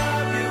make me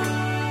love you.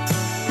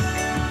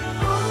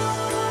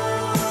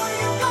 Ooh,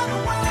 you got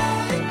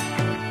away.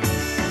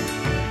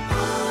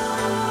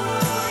 Ooh,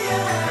 you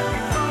have me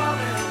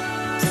falling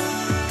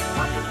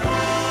on your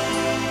wall.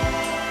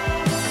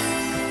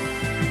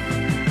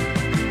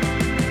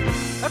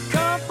 A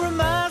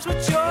compromise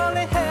would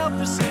surely help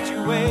the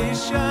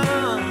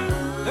situation.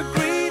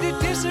 Agree to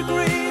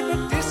disagree,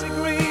 but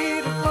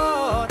disagree to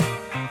part.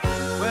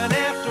 When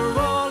after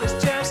all it's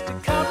just a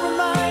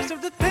compromise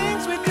of the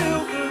things we do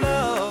for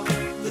love.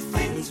 The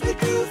things we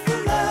do for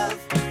love.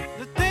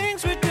 The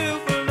things we do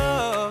for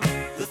love.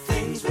 The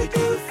things we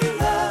do for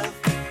love.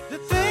 The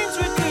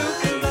things we do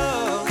for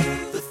love.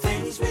 The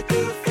things we do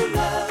for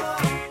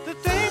love. The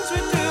things we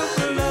do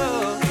for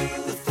love.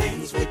 The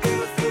things we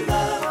do for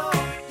love.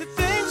 The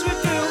things we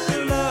do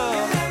for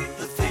love.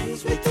 The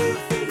things we do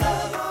for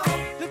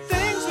love. The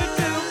things we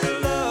do for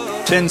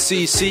love.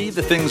 10cc,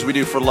 The Things We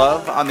Do for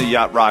Love on the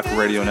Yacht Rock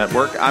Radio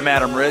Network. I'm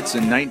Adam Ritz.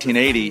 In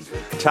 1980,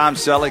 Tom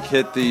Selleck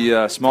hit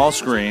the small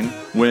screen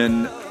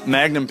when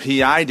Magnum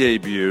P.I.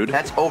 debuted.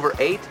 That's over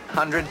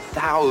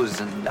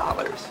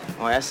 $800,000.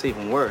 Oh, that's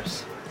even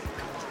worse.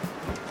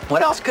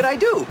 What else could I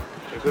do?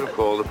 You could have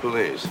called the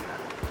police.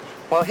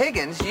 Well,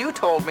 Higgins, you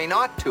told me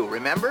not to,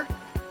 remember?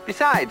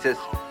 Besides, as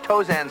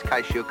Tozan's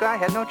Kaishuka, I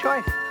had no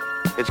choice.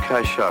 It's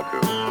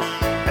Kaishaku.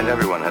 And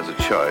everyone has a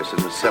choice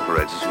as it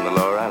separates us from the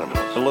lower animals.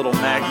 The Little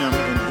Magnum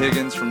and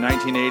Higgins from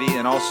 1980,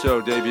 and also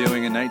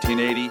debuting in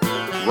 1980,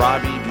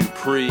 Robbie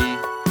Dupree.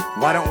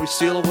 Why Don't We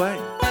Steal Away?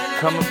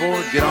 Come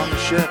aboard, get on the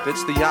ship.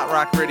 It's the Yacht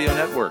Rock Radio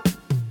Network.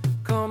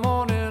 Come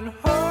on and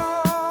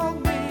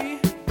hold me,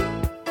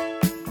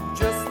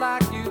 just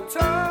like you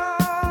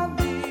told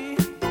me.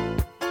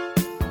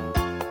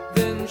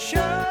 Then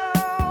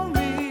show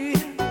me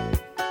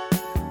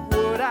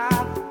what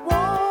I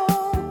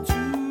want to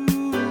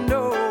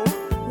know.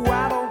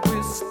 Why don't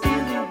we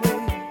steal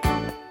away?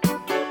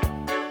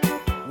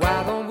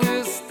 Why don't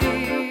we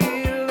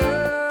steal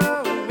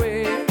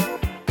away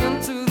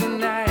into the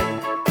night?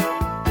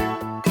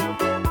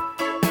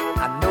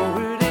 I know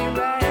it ain't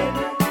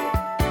right.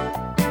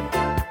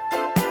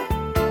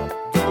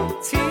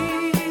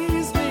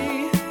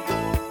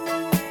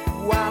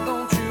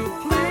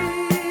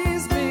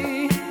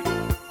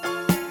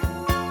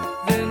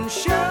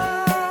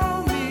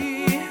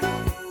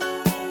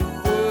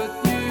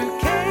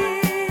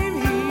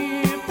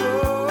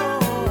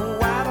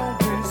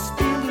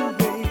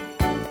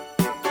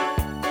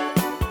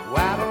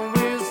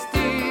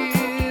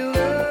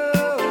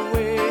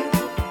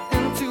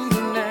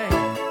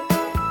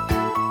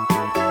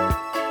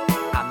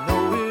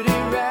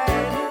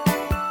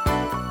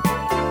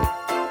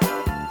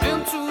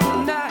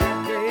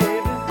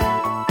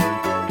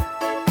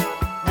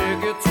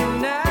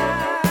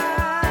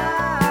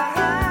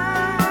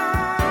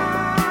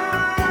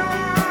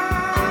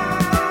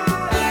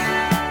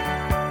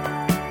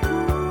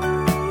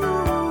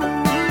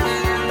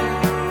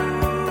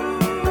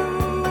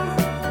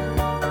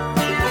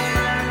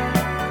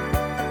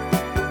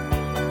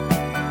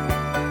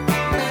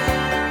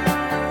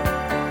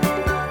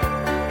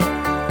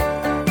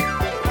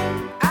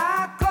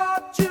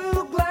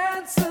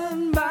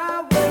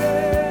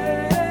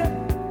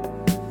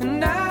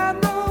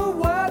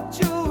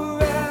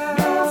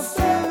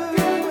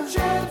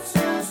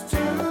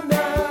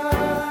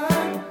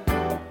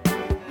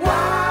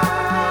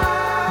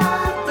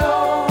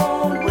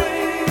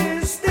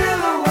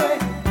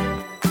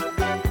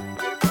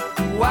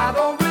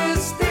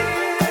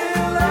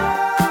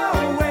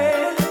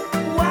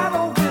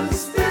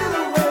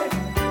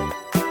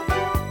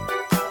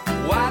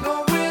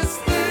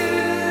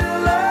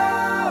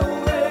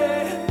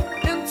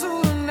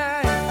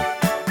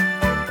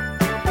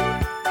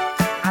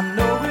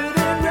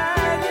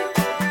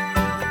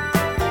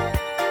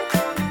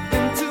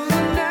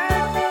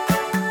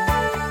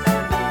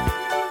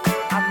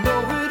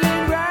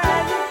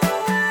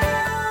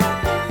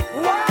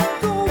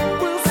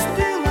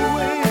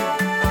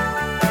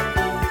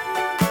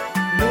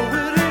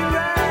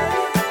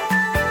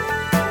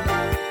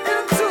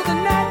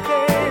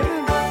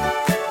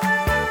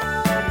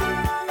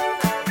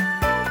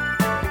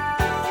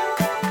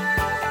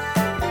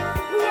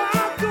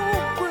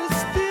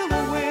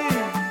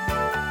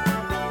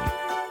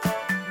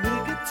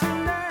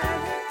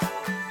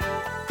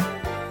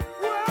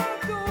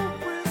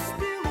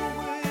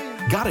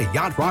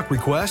 Yacht Rock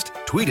request?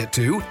 Tweet it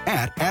to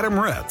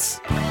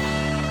 @AdamRitz.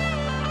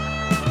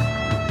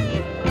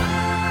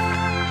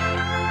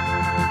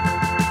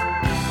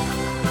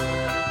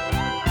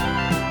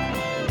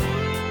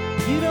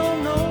 You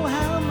don't know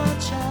how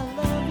much I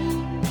love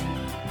you,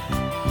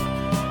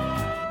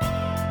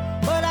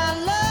 but I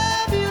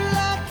love you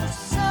like the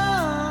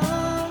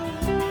sun.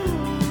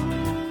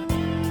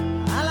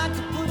 I like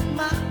to put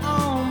my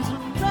arms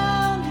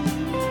around you.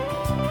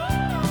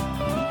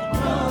 We can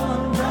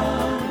run,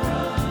 run,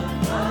 run,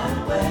 run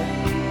away.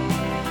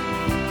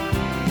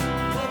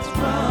 Let's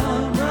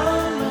run,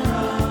 run,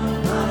 run,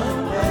 run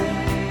away.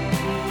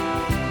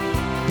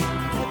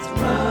 Let's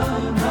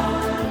run,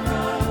 run,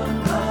 run,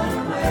 run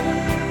away.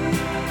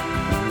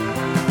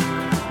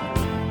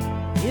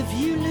 If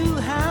you knew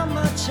how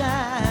much I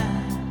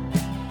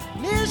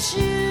miss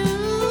you,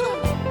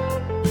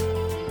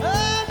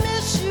 I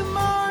miss you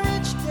more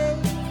each day.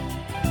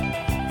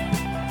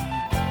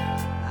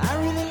 I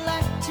really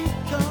like to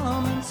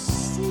come and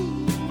see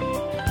you.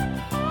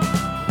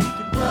 We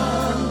could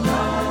run,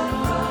 run,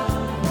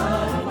 run,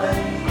 run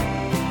away.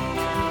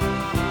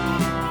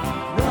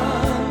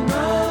 Run,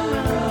 run,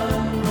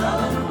 run,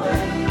 run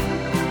away.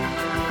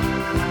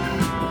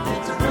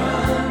 Let's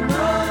run,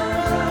 run,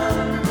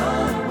 run,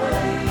 run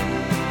away.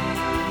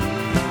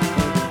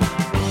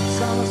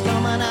 Summer's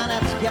coming and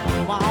it's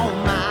getting warm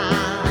now.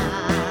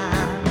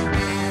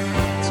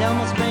 Tell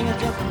me spring is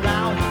just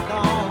around the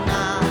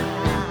corner.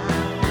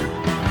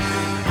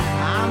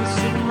 I'm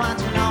sitting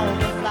watching all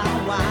the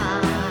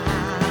flowers.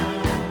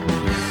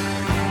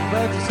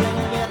 Birds are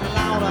singing, getting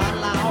louder and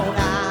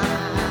louder.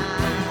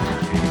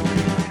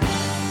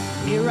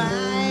 Here I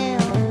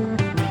am,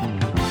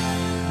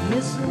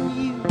 missing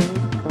you.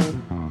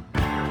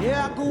 Here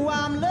I go,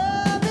 I'm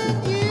loving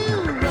you.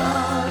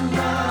 Run,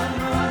 run,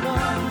 run,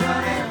 run,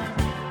 run.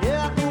 Here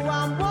I go,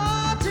 I'm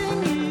wanting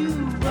you.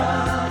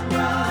 Run,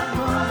 run,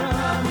 run,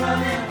 run,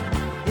 run.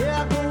 Here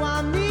I go,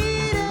 I'm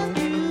needing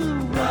you.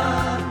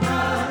 Run,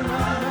 run,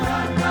 run,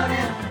 run, run.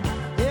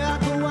 Here I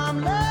go, I'm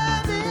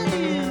loving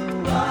you.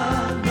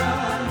 Run,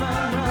 run,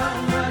 run, run,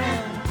 run.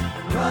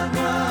 Run,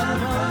 run,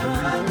 run,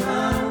 run,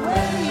 run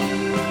away.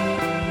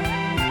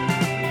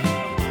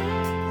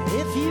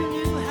 If you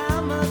knew how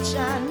much I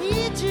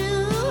need you,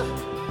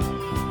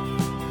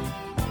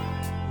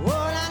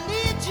 Lord, I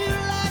need you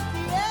like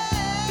the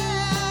air.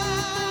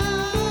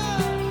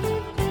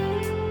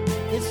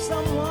 If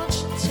someone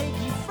should take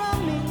you from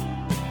me,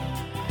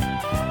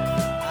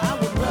 I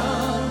would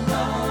run,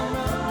 run,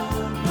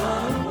 run,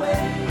 run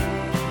away.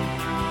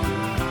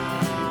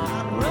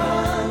 I'd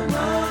run,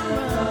 run,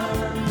 run,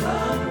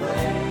 run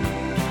away.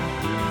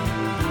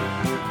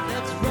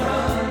 Let's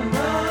run,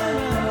 run,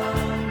 run,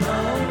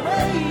 run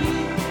away.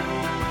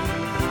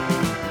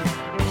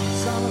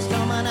 Summer's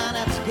coming and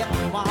it's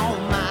getting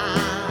warmer.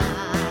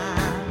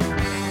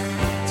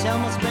 Tell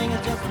me spring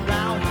is just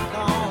around the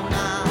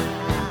corner.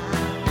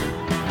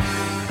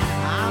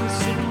 I'm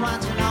sitting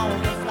watching all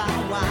the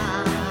flowers.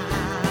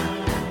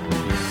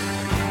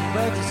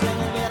 Birds are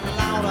singing, getting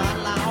louder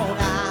and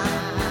louder.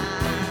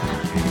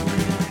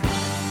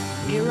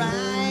 Here I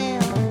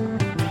am,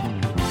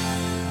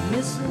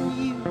 missing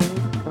you.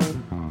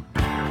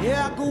 Here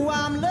I go,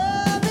 I'm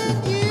loving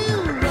you.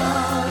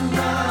 Run,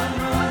 run,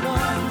 run,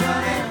 run,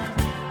 run.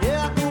 Here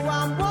I go,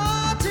 I'm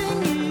wanting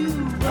you.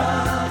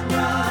 Run,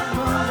 run,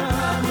 run,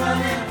 run, run.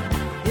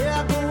 Here I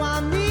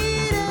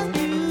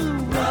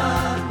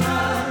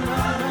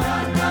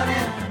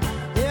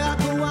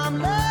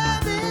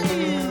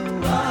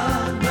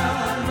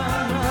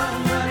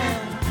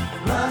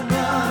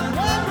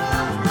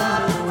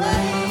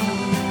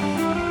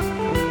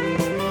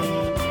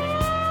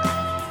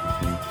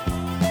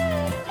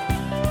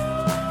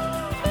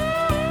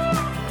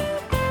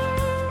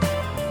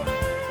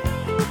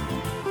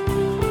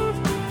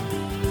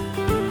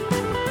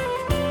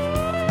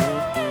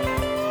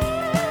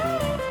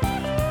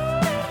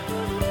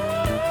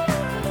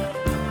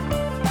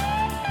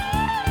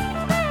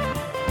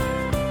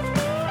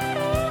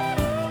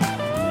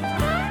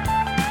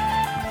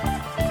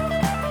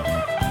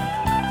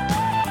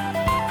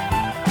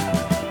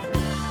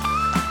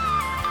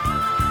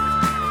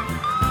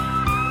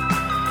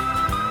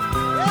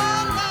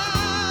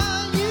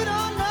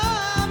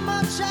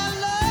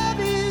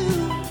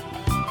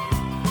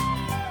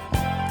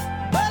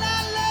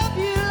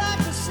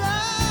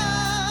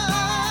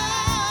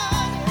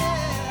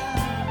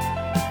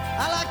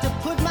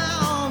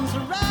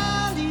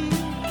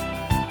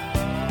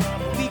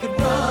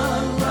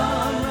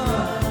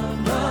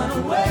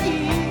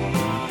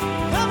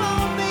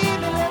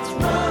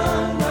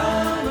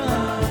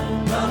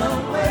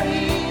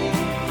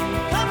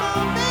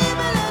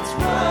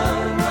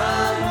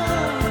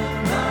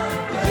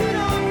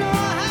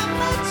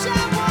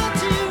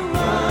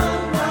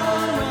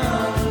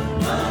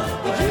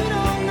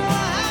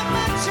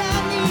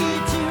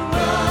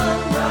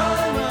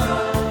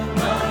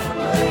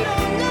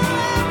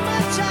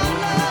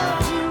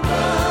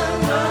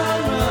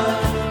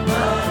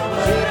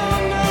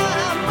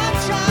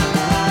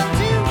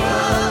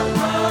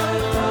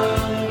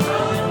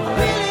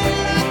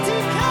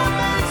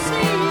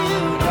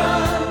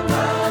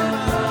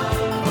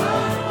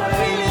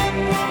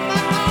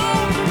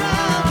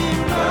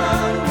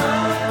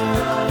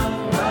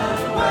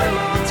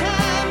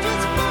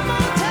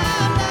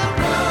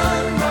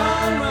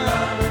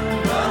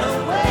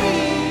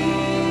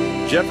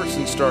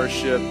Jefferson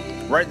Starship,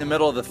 right in the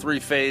middle of the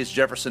three-phase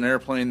Jefferson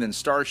Airplane, then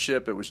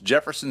Starship. It was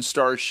Jefferson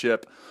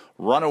Starship,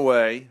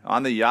 Runaway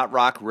on the Yacht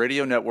Rock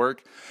Radio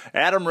Network.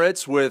 Adam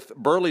Ritz with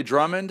Burley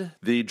Drummond,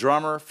 the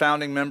drummer,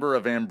 founding member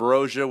of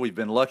Ambrosia. We've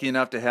been lucky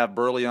enough to have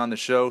Burley on the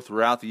show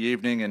throughout the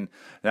evening, and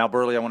now,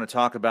 Burley, I want to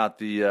talk about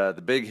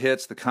the big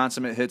hits, the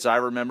consummate hits I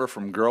remember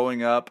from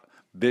growing up.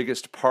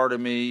 Biggest Part of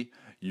Me,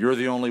 You're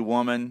the Only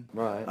Woman.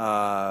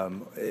 Right.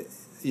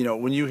 You know,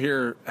 when you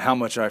hear How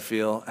Much I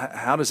Feel,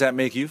 how does that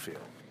make you feel?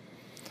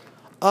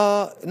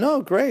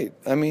 No, great.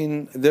 I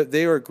mean,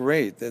 they are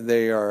great.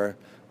 They are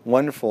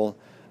wonderful.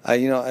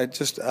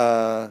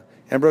 Ambrosia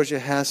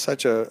has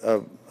such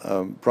a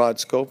broad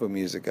scope of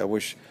music. I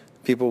wish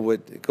people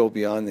would go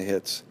beyond the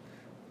hits.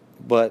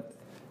 But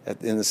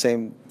in the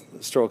same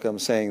stroke, I'm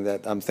saying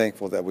that I'm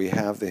thankful that we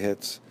have the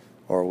hits,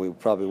 or we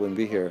probably wouldn't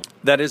be here.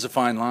 That is a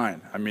fine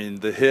line. I mean,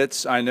 the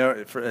hits, I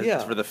know,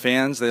 for the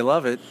fans, they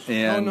love it.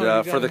 And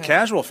for the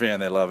casual fan,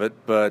 they love it.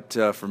 But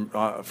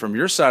from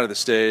your side of the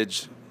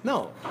stage...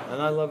 No,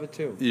 and I love it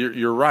too.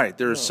 You're right.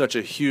 There's such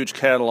a huge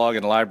catalog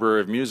and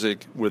library of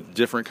music with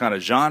different kind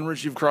of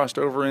genres you've crossed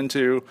over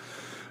into,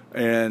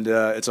 and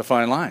it's a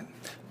fine line.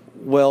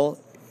 Well,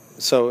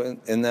 so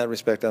in that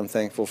respect, I'm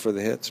thankful for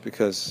the hits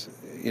because,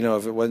 you know,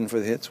 if it wasn't for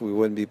the hits, we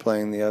wouldn't be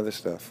playing the other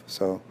stuff.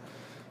 So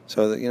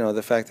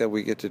the fact that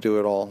we get to do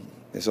it all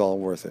is all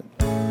worth it.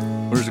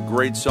 There's a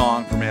great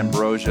song from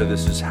Ambrosia.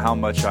 This is How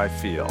Much I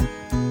Feel.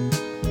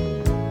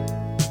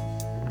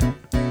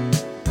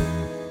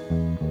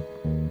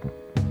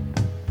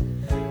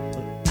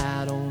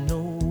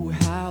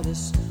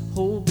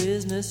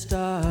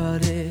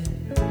 Started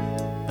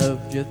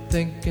of you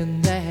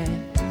thinking that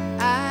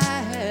I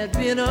had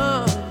been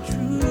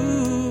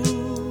untrue,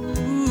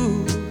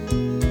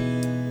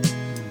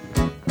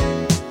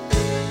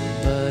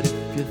 but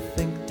if you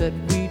think that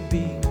we'd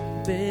be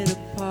better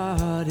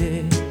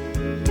parted,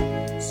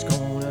 it's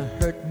gonna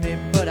hurt me,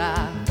 but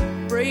I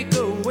break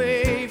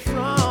away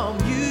from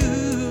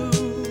you.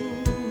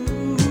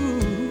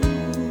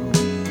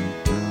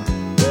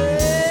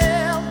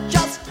 Well,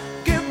 just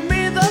give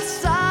me the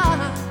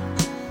sign,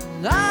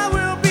 I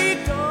will be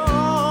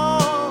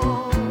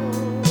gone,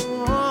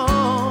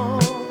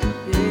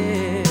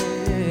 yeah.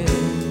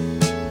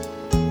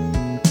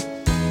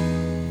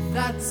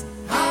 That's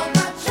how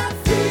much I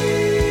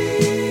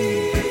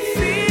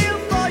feel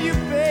for you,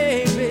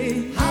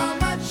 baby. How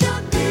much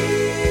I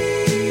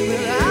need,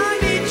 but I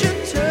need your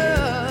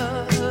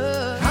touch.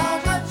 How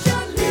much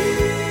I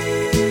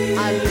live,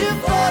 I live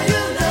for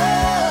your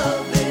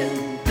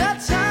loving.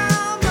 That's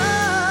how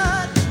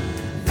much,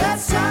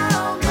 that's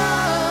how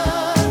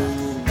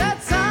much.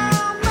 That's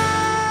how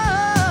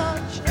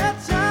much,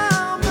 that's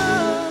how much.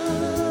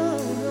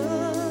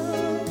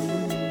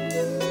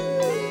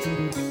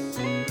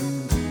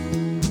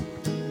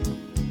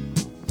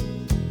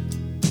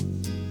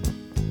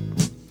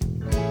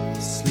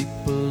 Sleep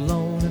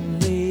alone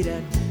and late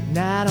at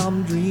night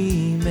I'm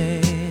dreaming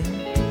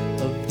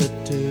of the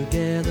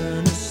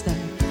togetherness that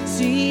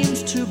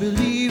seems to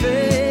believe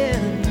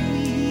in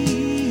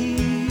me.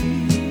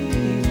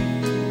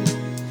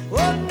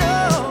 Oh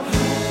no,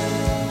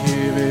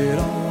 give it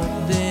all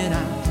and then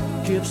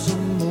I'll give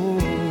some more.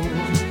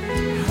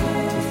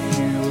 If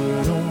you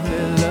would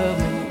only love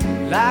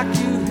me like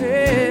you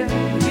had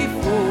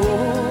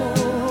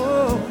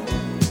before.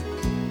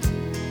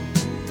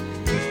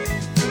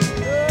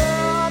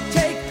 Oh,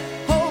 take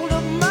hold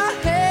of my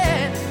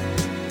hand,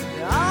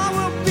 I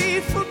will be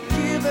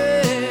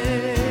forgiven.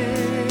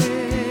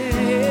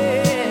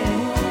 Yeah.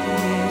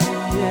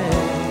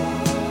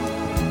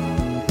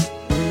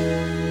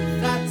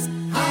 That's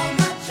how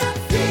much I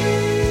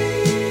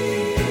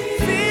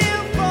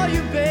feel for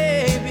you,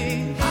 baby.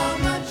 How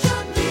much I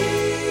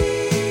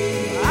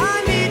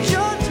need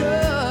your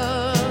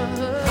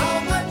touch. How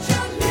much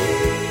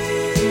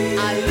I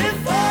live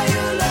for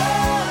your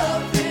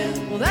loving.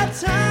 Well,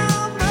 that's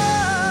how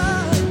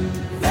much,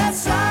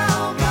 that's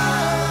how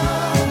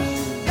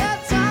much,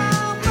 that's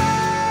how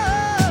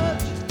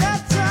much,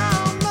 that's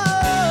how much.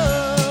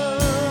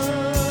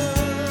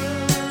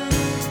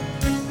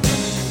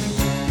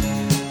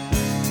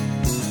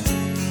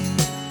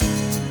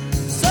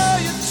 So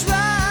you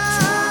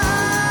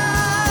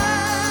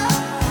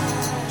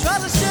try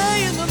to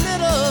stay in the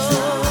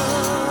middle,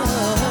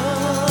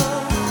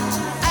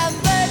 and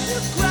then you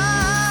cry.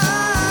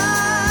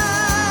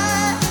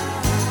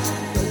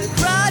 Well, you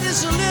cry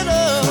just a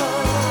little,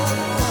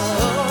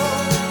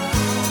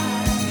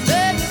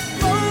 then you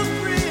both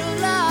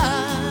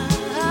realize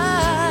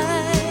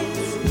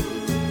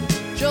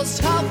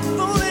just how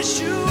foolish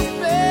you've been.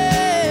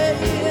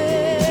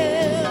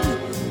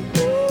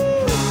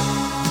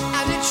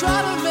 And you try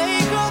to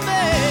make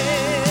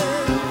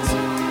amends,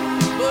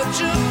 but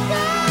you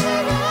got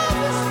it off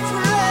his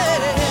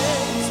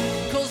friends.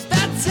 'Cause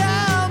that's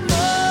how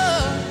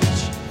much,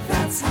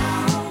 that's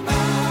how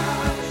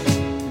much,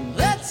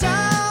 that's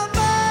how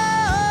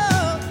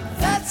much,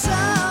 that's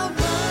how much.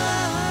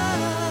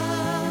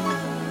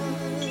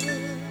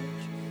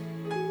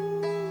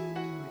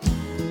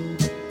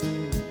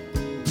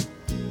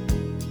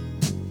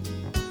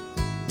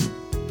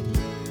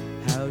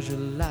 how's your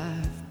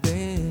life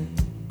been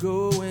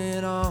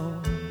going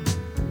on?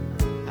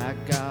 I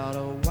got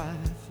a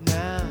wife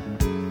now,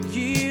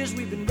 years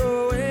we've been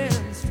going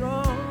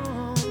strong.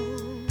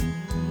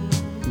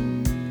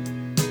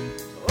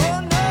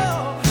 Oh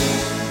no,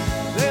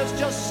 there's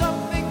just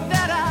something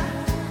that I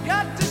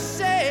got to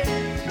say.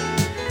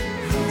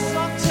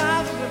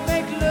 Sometimes when we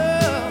make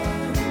love,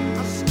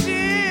 I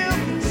still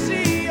can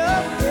see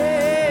your face.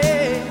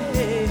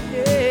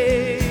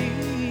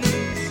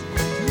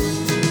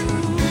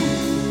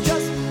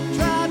 Just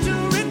try to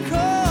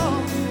recall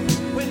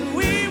when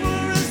we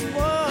were as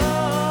one.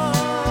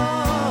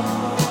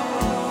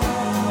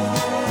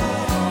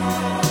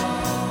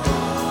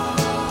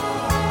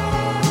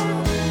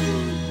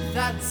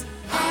 That's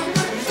how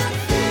much I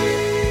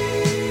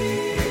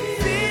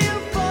feel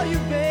for you,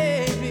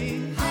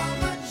 baby. How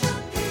much I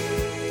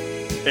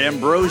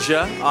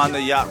Ambrosia on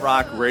the Yacht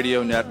Rock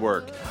Radio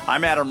Network.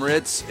 I'm Adam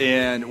Ritz,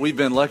 and we've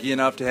been lucky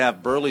enough to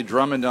have Burley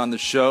Drummond on the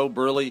show.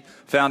 Burley,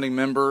 founding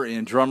member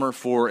and drummer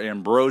for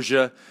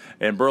Ambrosia.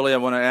 And Burley, I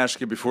want to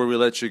ask you before we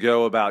let you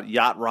go about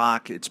yacht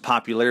rock, its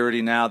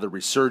popularity now, the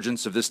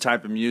resurgence of this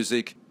type of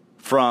music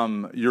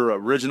from your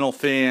original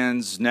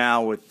fans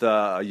now with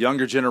a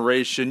younger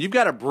generation. You've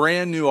got a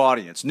brand new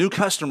audience, new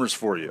customers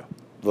for you.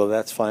 Well,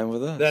 that's fine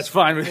with us. That's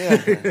fine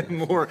with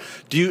more.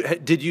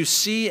 Did you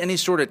see any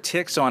sort of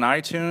ticks on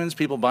iTunes,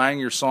 people buying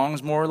your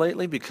songs more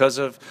lately because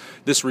of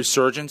this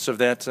resurgence of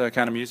that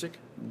kind of music?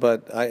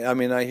 But I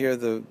mean, I hear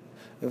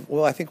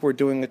I think we're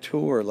doing a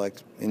tour like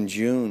in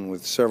June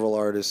with several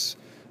artists,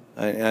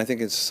 and I think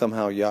it's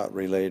somehow yacht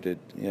related.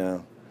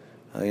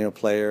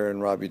 Player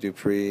and Robbie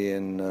Dupree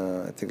and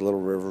I think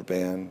Little River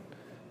Band.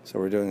 So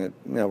we're doing it.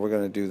 We're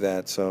going to do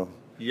that. So.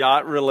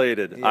 Yacht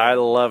related. Yeah. I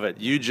love it.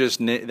 You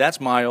just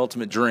that's my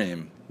ultimate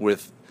dream to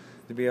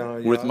be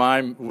on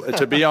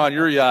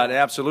your yacht.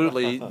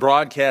 Absolutely,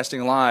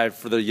 broadcasting live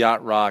for the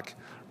Yacht Rock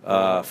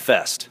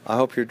Fest. I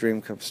hope your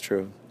dream comes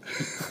true.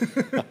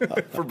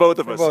 For both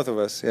of us. For both of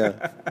us,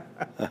 yeah.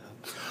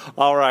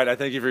 All right. I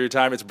thank you for your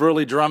time. It's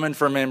Burley Drummond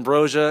from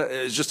Ambrosia.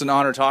 It's just an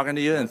honor talking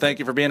to you, and thank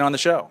you for being on the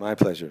show. My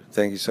pleasure.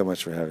 Thank you so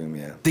much for having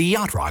me out. The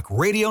Yacht Rock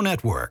Radio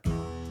Network.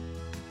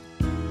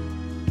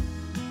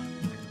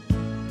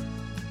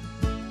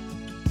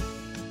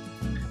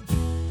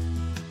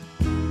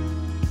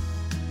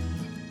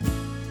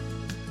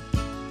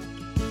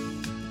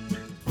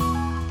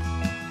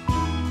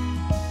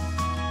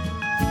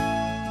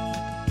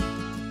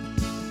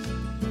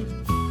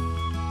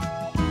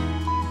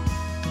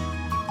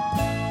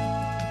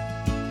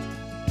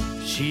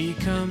 She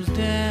comes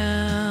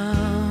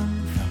down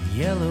from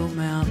Yellow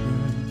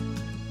Mountain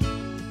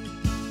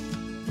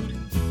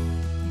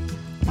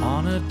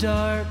on a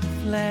dark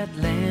flat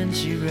land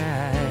she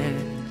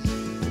rides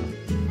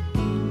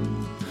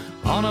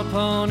on a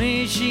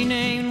pony she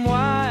named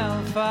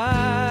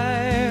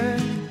Wildfire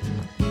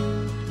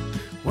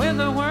with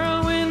a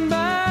whirlwind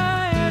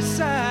by her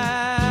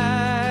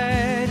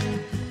side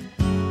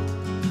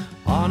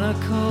on a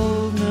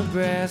cold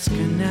Nebraska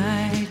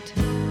night.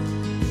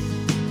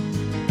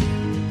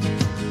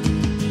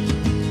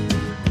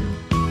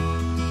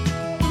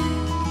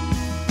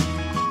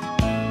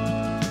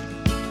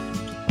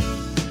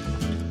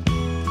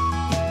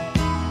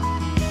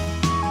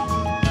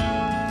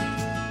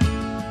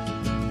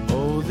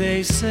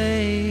 They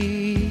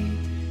say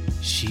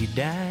she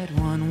died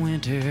one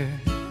winter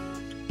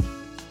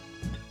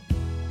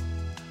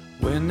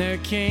when there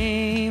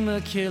came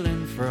a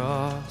killing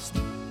frost,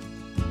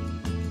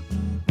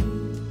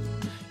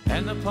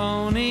 and the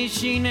pony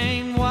she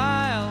named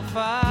Wildfire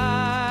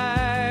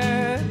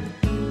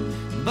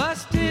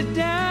busted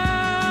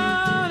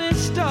down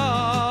its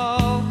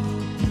stall.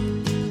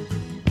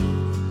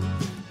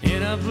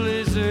 In a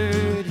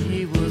blizzard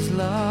he was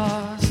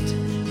lost.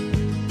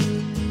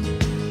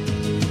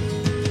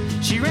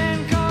 She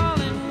ran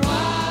calling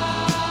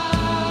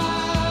wildfire.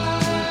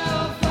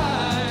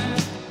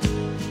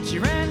 She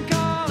ran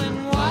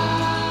calling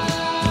wildfire.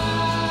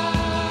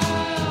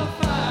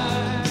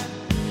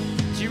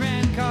 She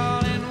ran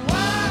calling wildfire.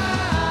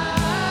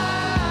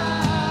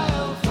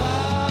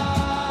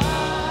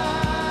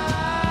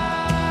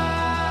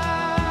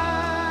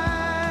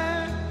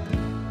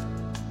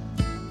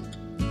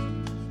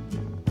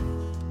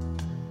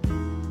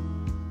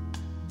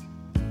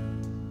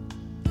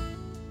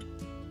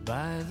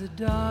 By the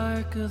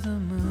dark of the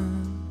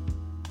moon,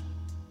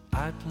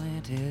 I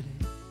planted,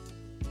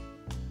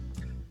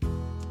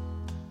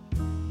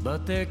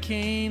 but there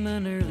came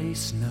an early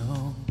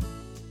snow.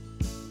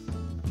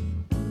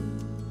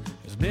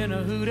 There's been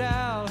a hoot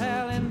owl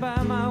howling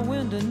by my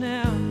window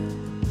now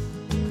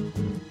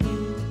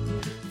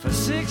for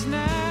 6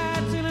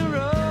 nights in a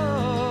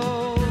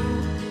row.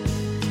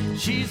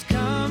 She's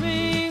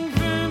coming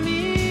for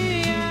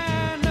me,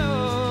 I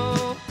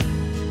know,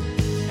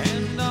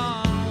 and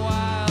on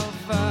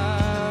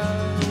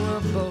wildfire we're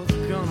both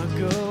gonna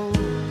go.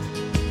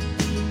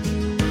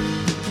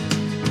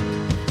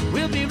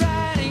 We'll be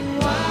riding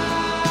wildfire.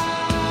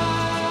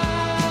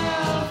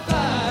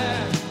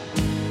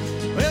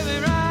 We'll be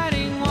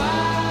riding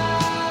wildfire.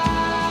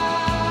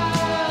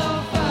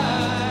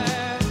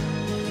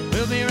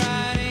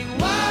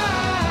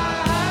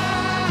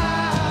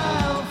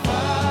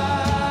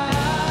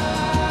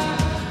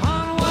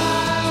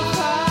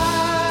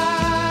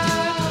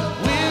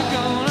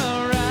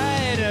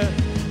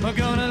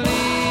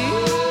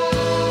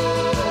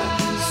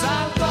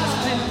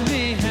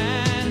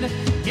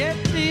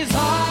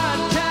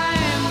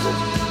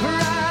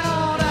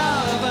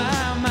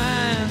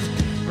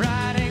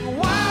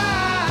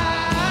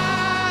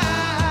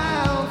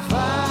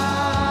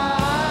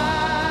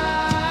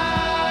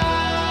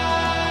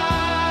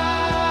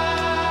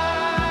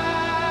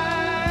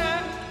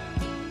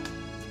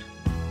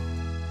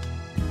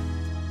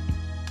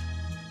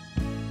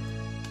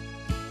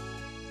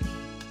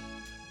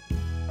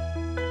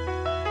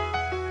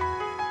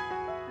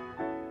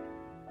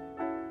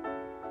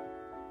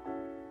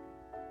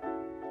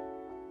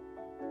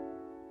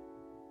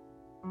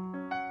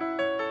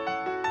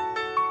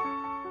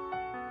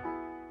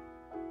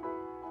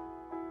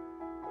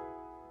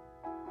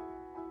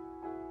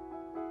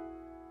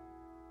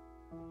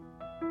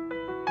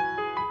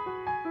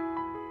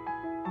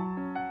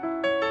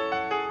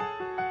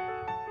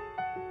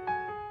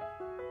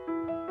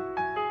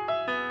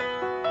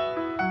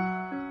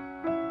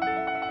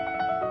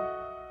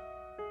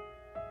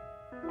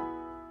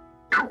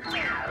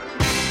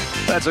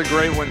 That's a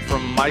great one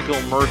from Michael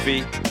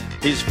Murphy.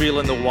 He's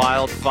feeling the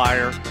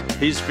wildfire.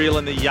 He's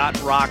feeling the Yacht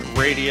Rock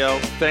Radio.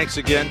 Thanks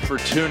again for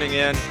tuning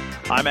in.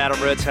 I'm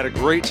Adam Ritz. Had a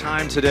great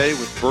time today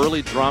with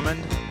Burley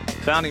Drummond,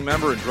 founding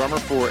member and drummer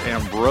for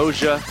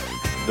Ambrosia.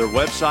 Their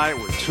website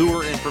with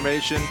tour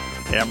information,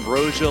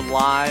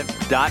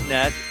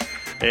 ambrosialive.net.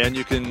 And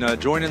you can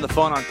join in the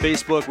fun on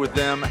Facebook with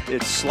them.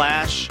 It's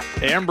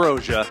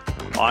 /Ambrosia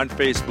on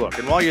Facebook.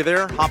 And while you're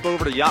there, hop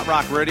over to Yacht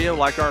Rock Radio,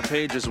 like our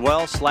page as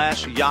well,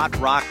 /Yacht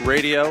Rock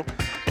Radio.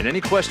 And any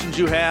questions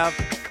you have,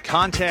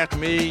 contact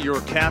me,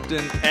 your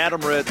captain,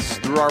 Adam Ritz,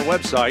 through our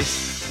website,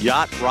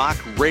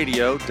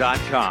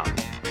 yachtrockradio.com.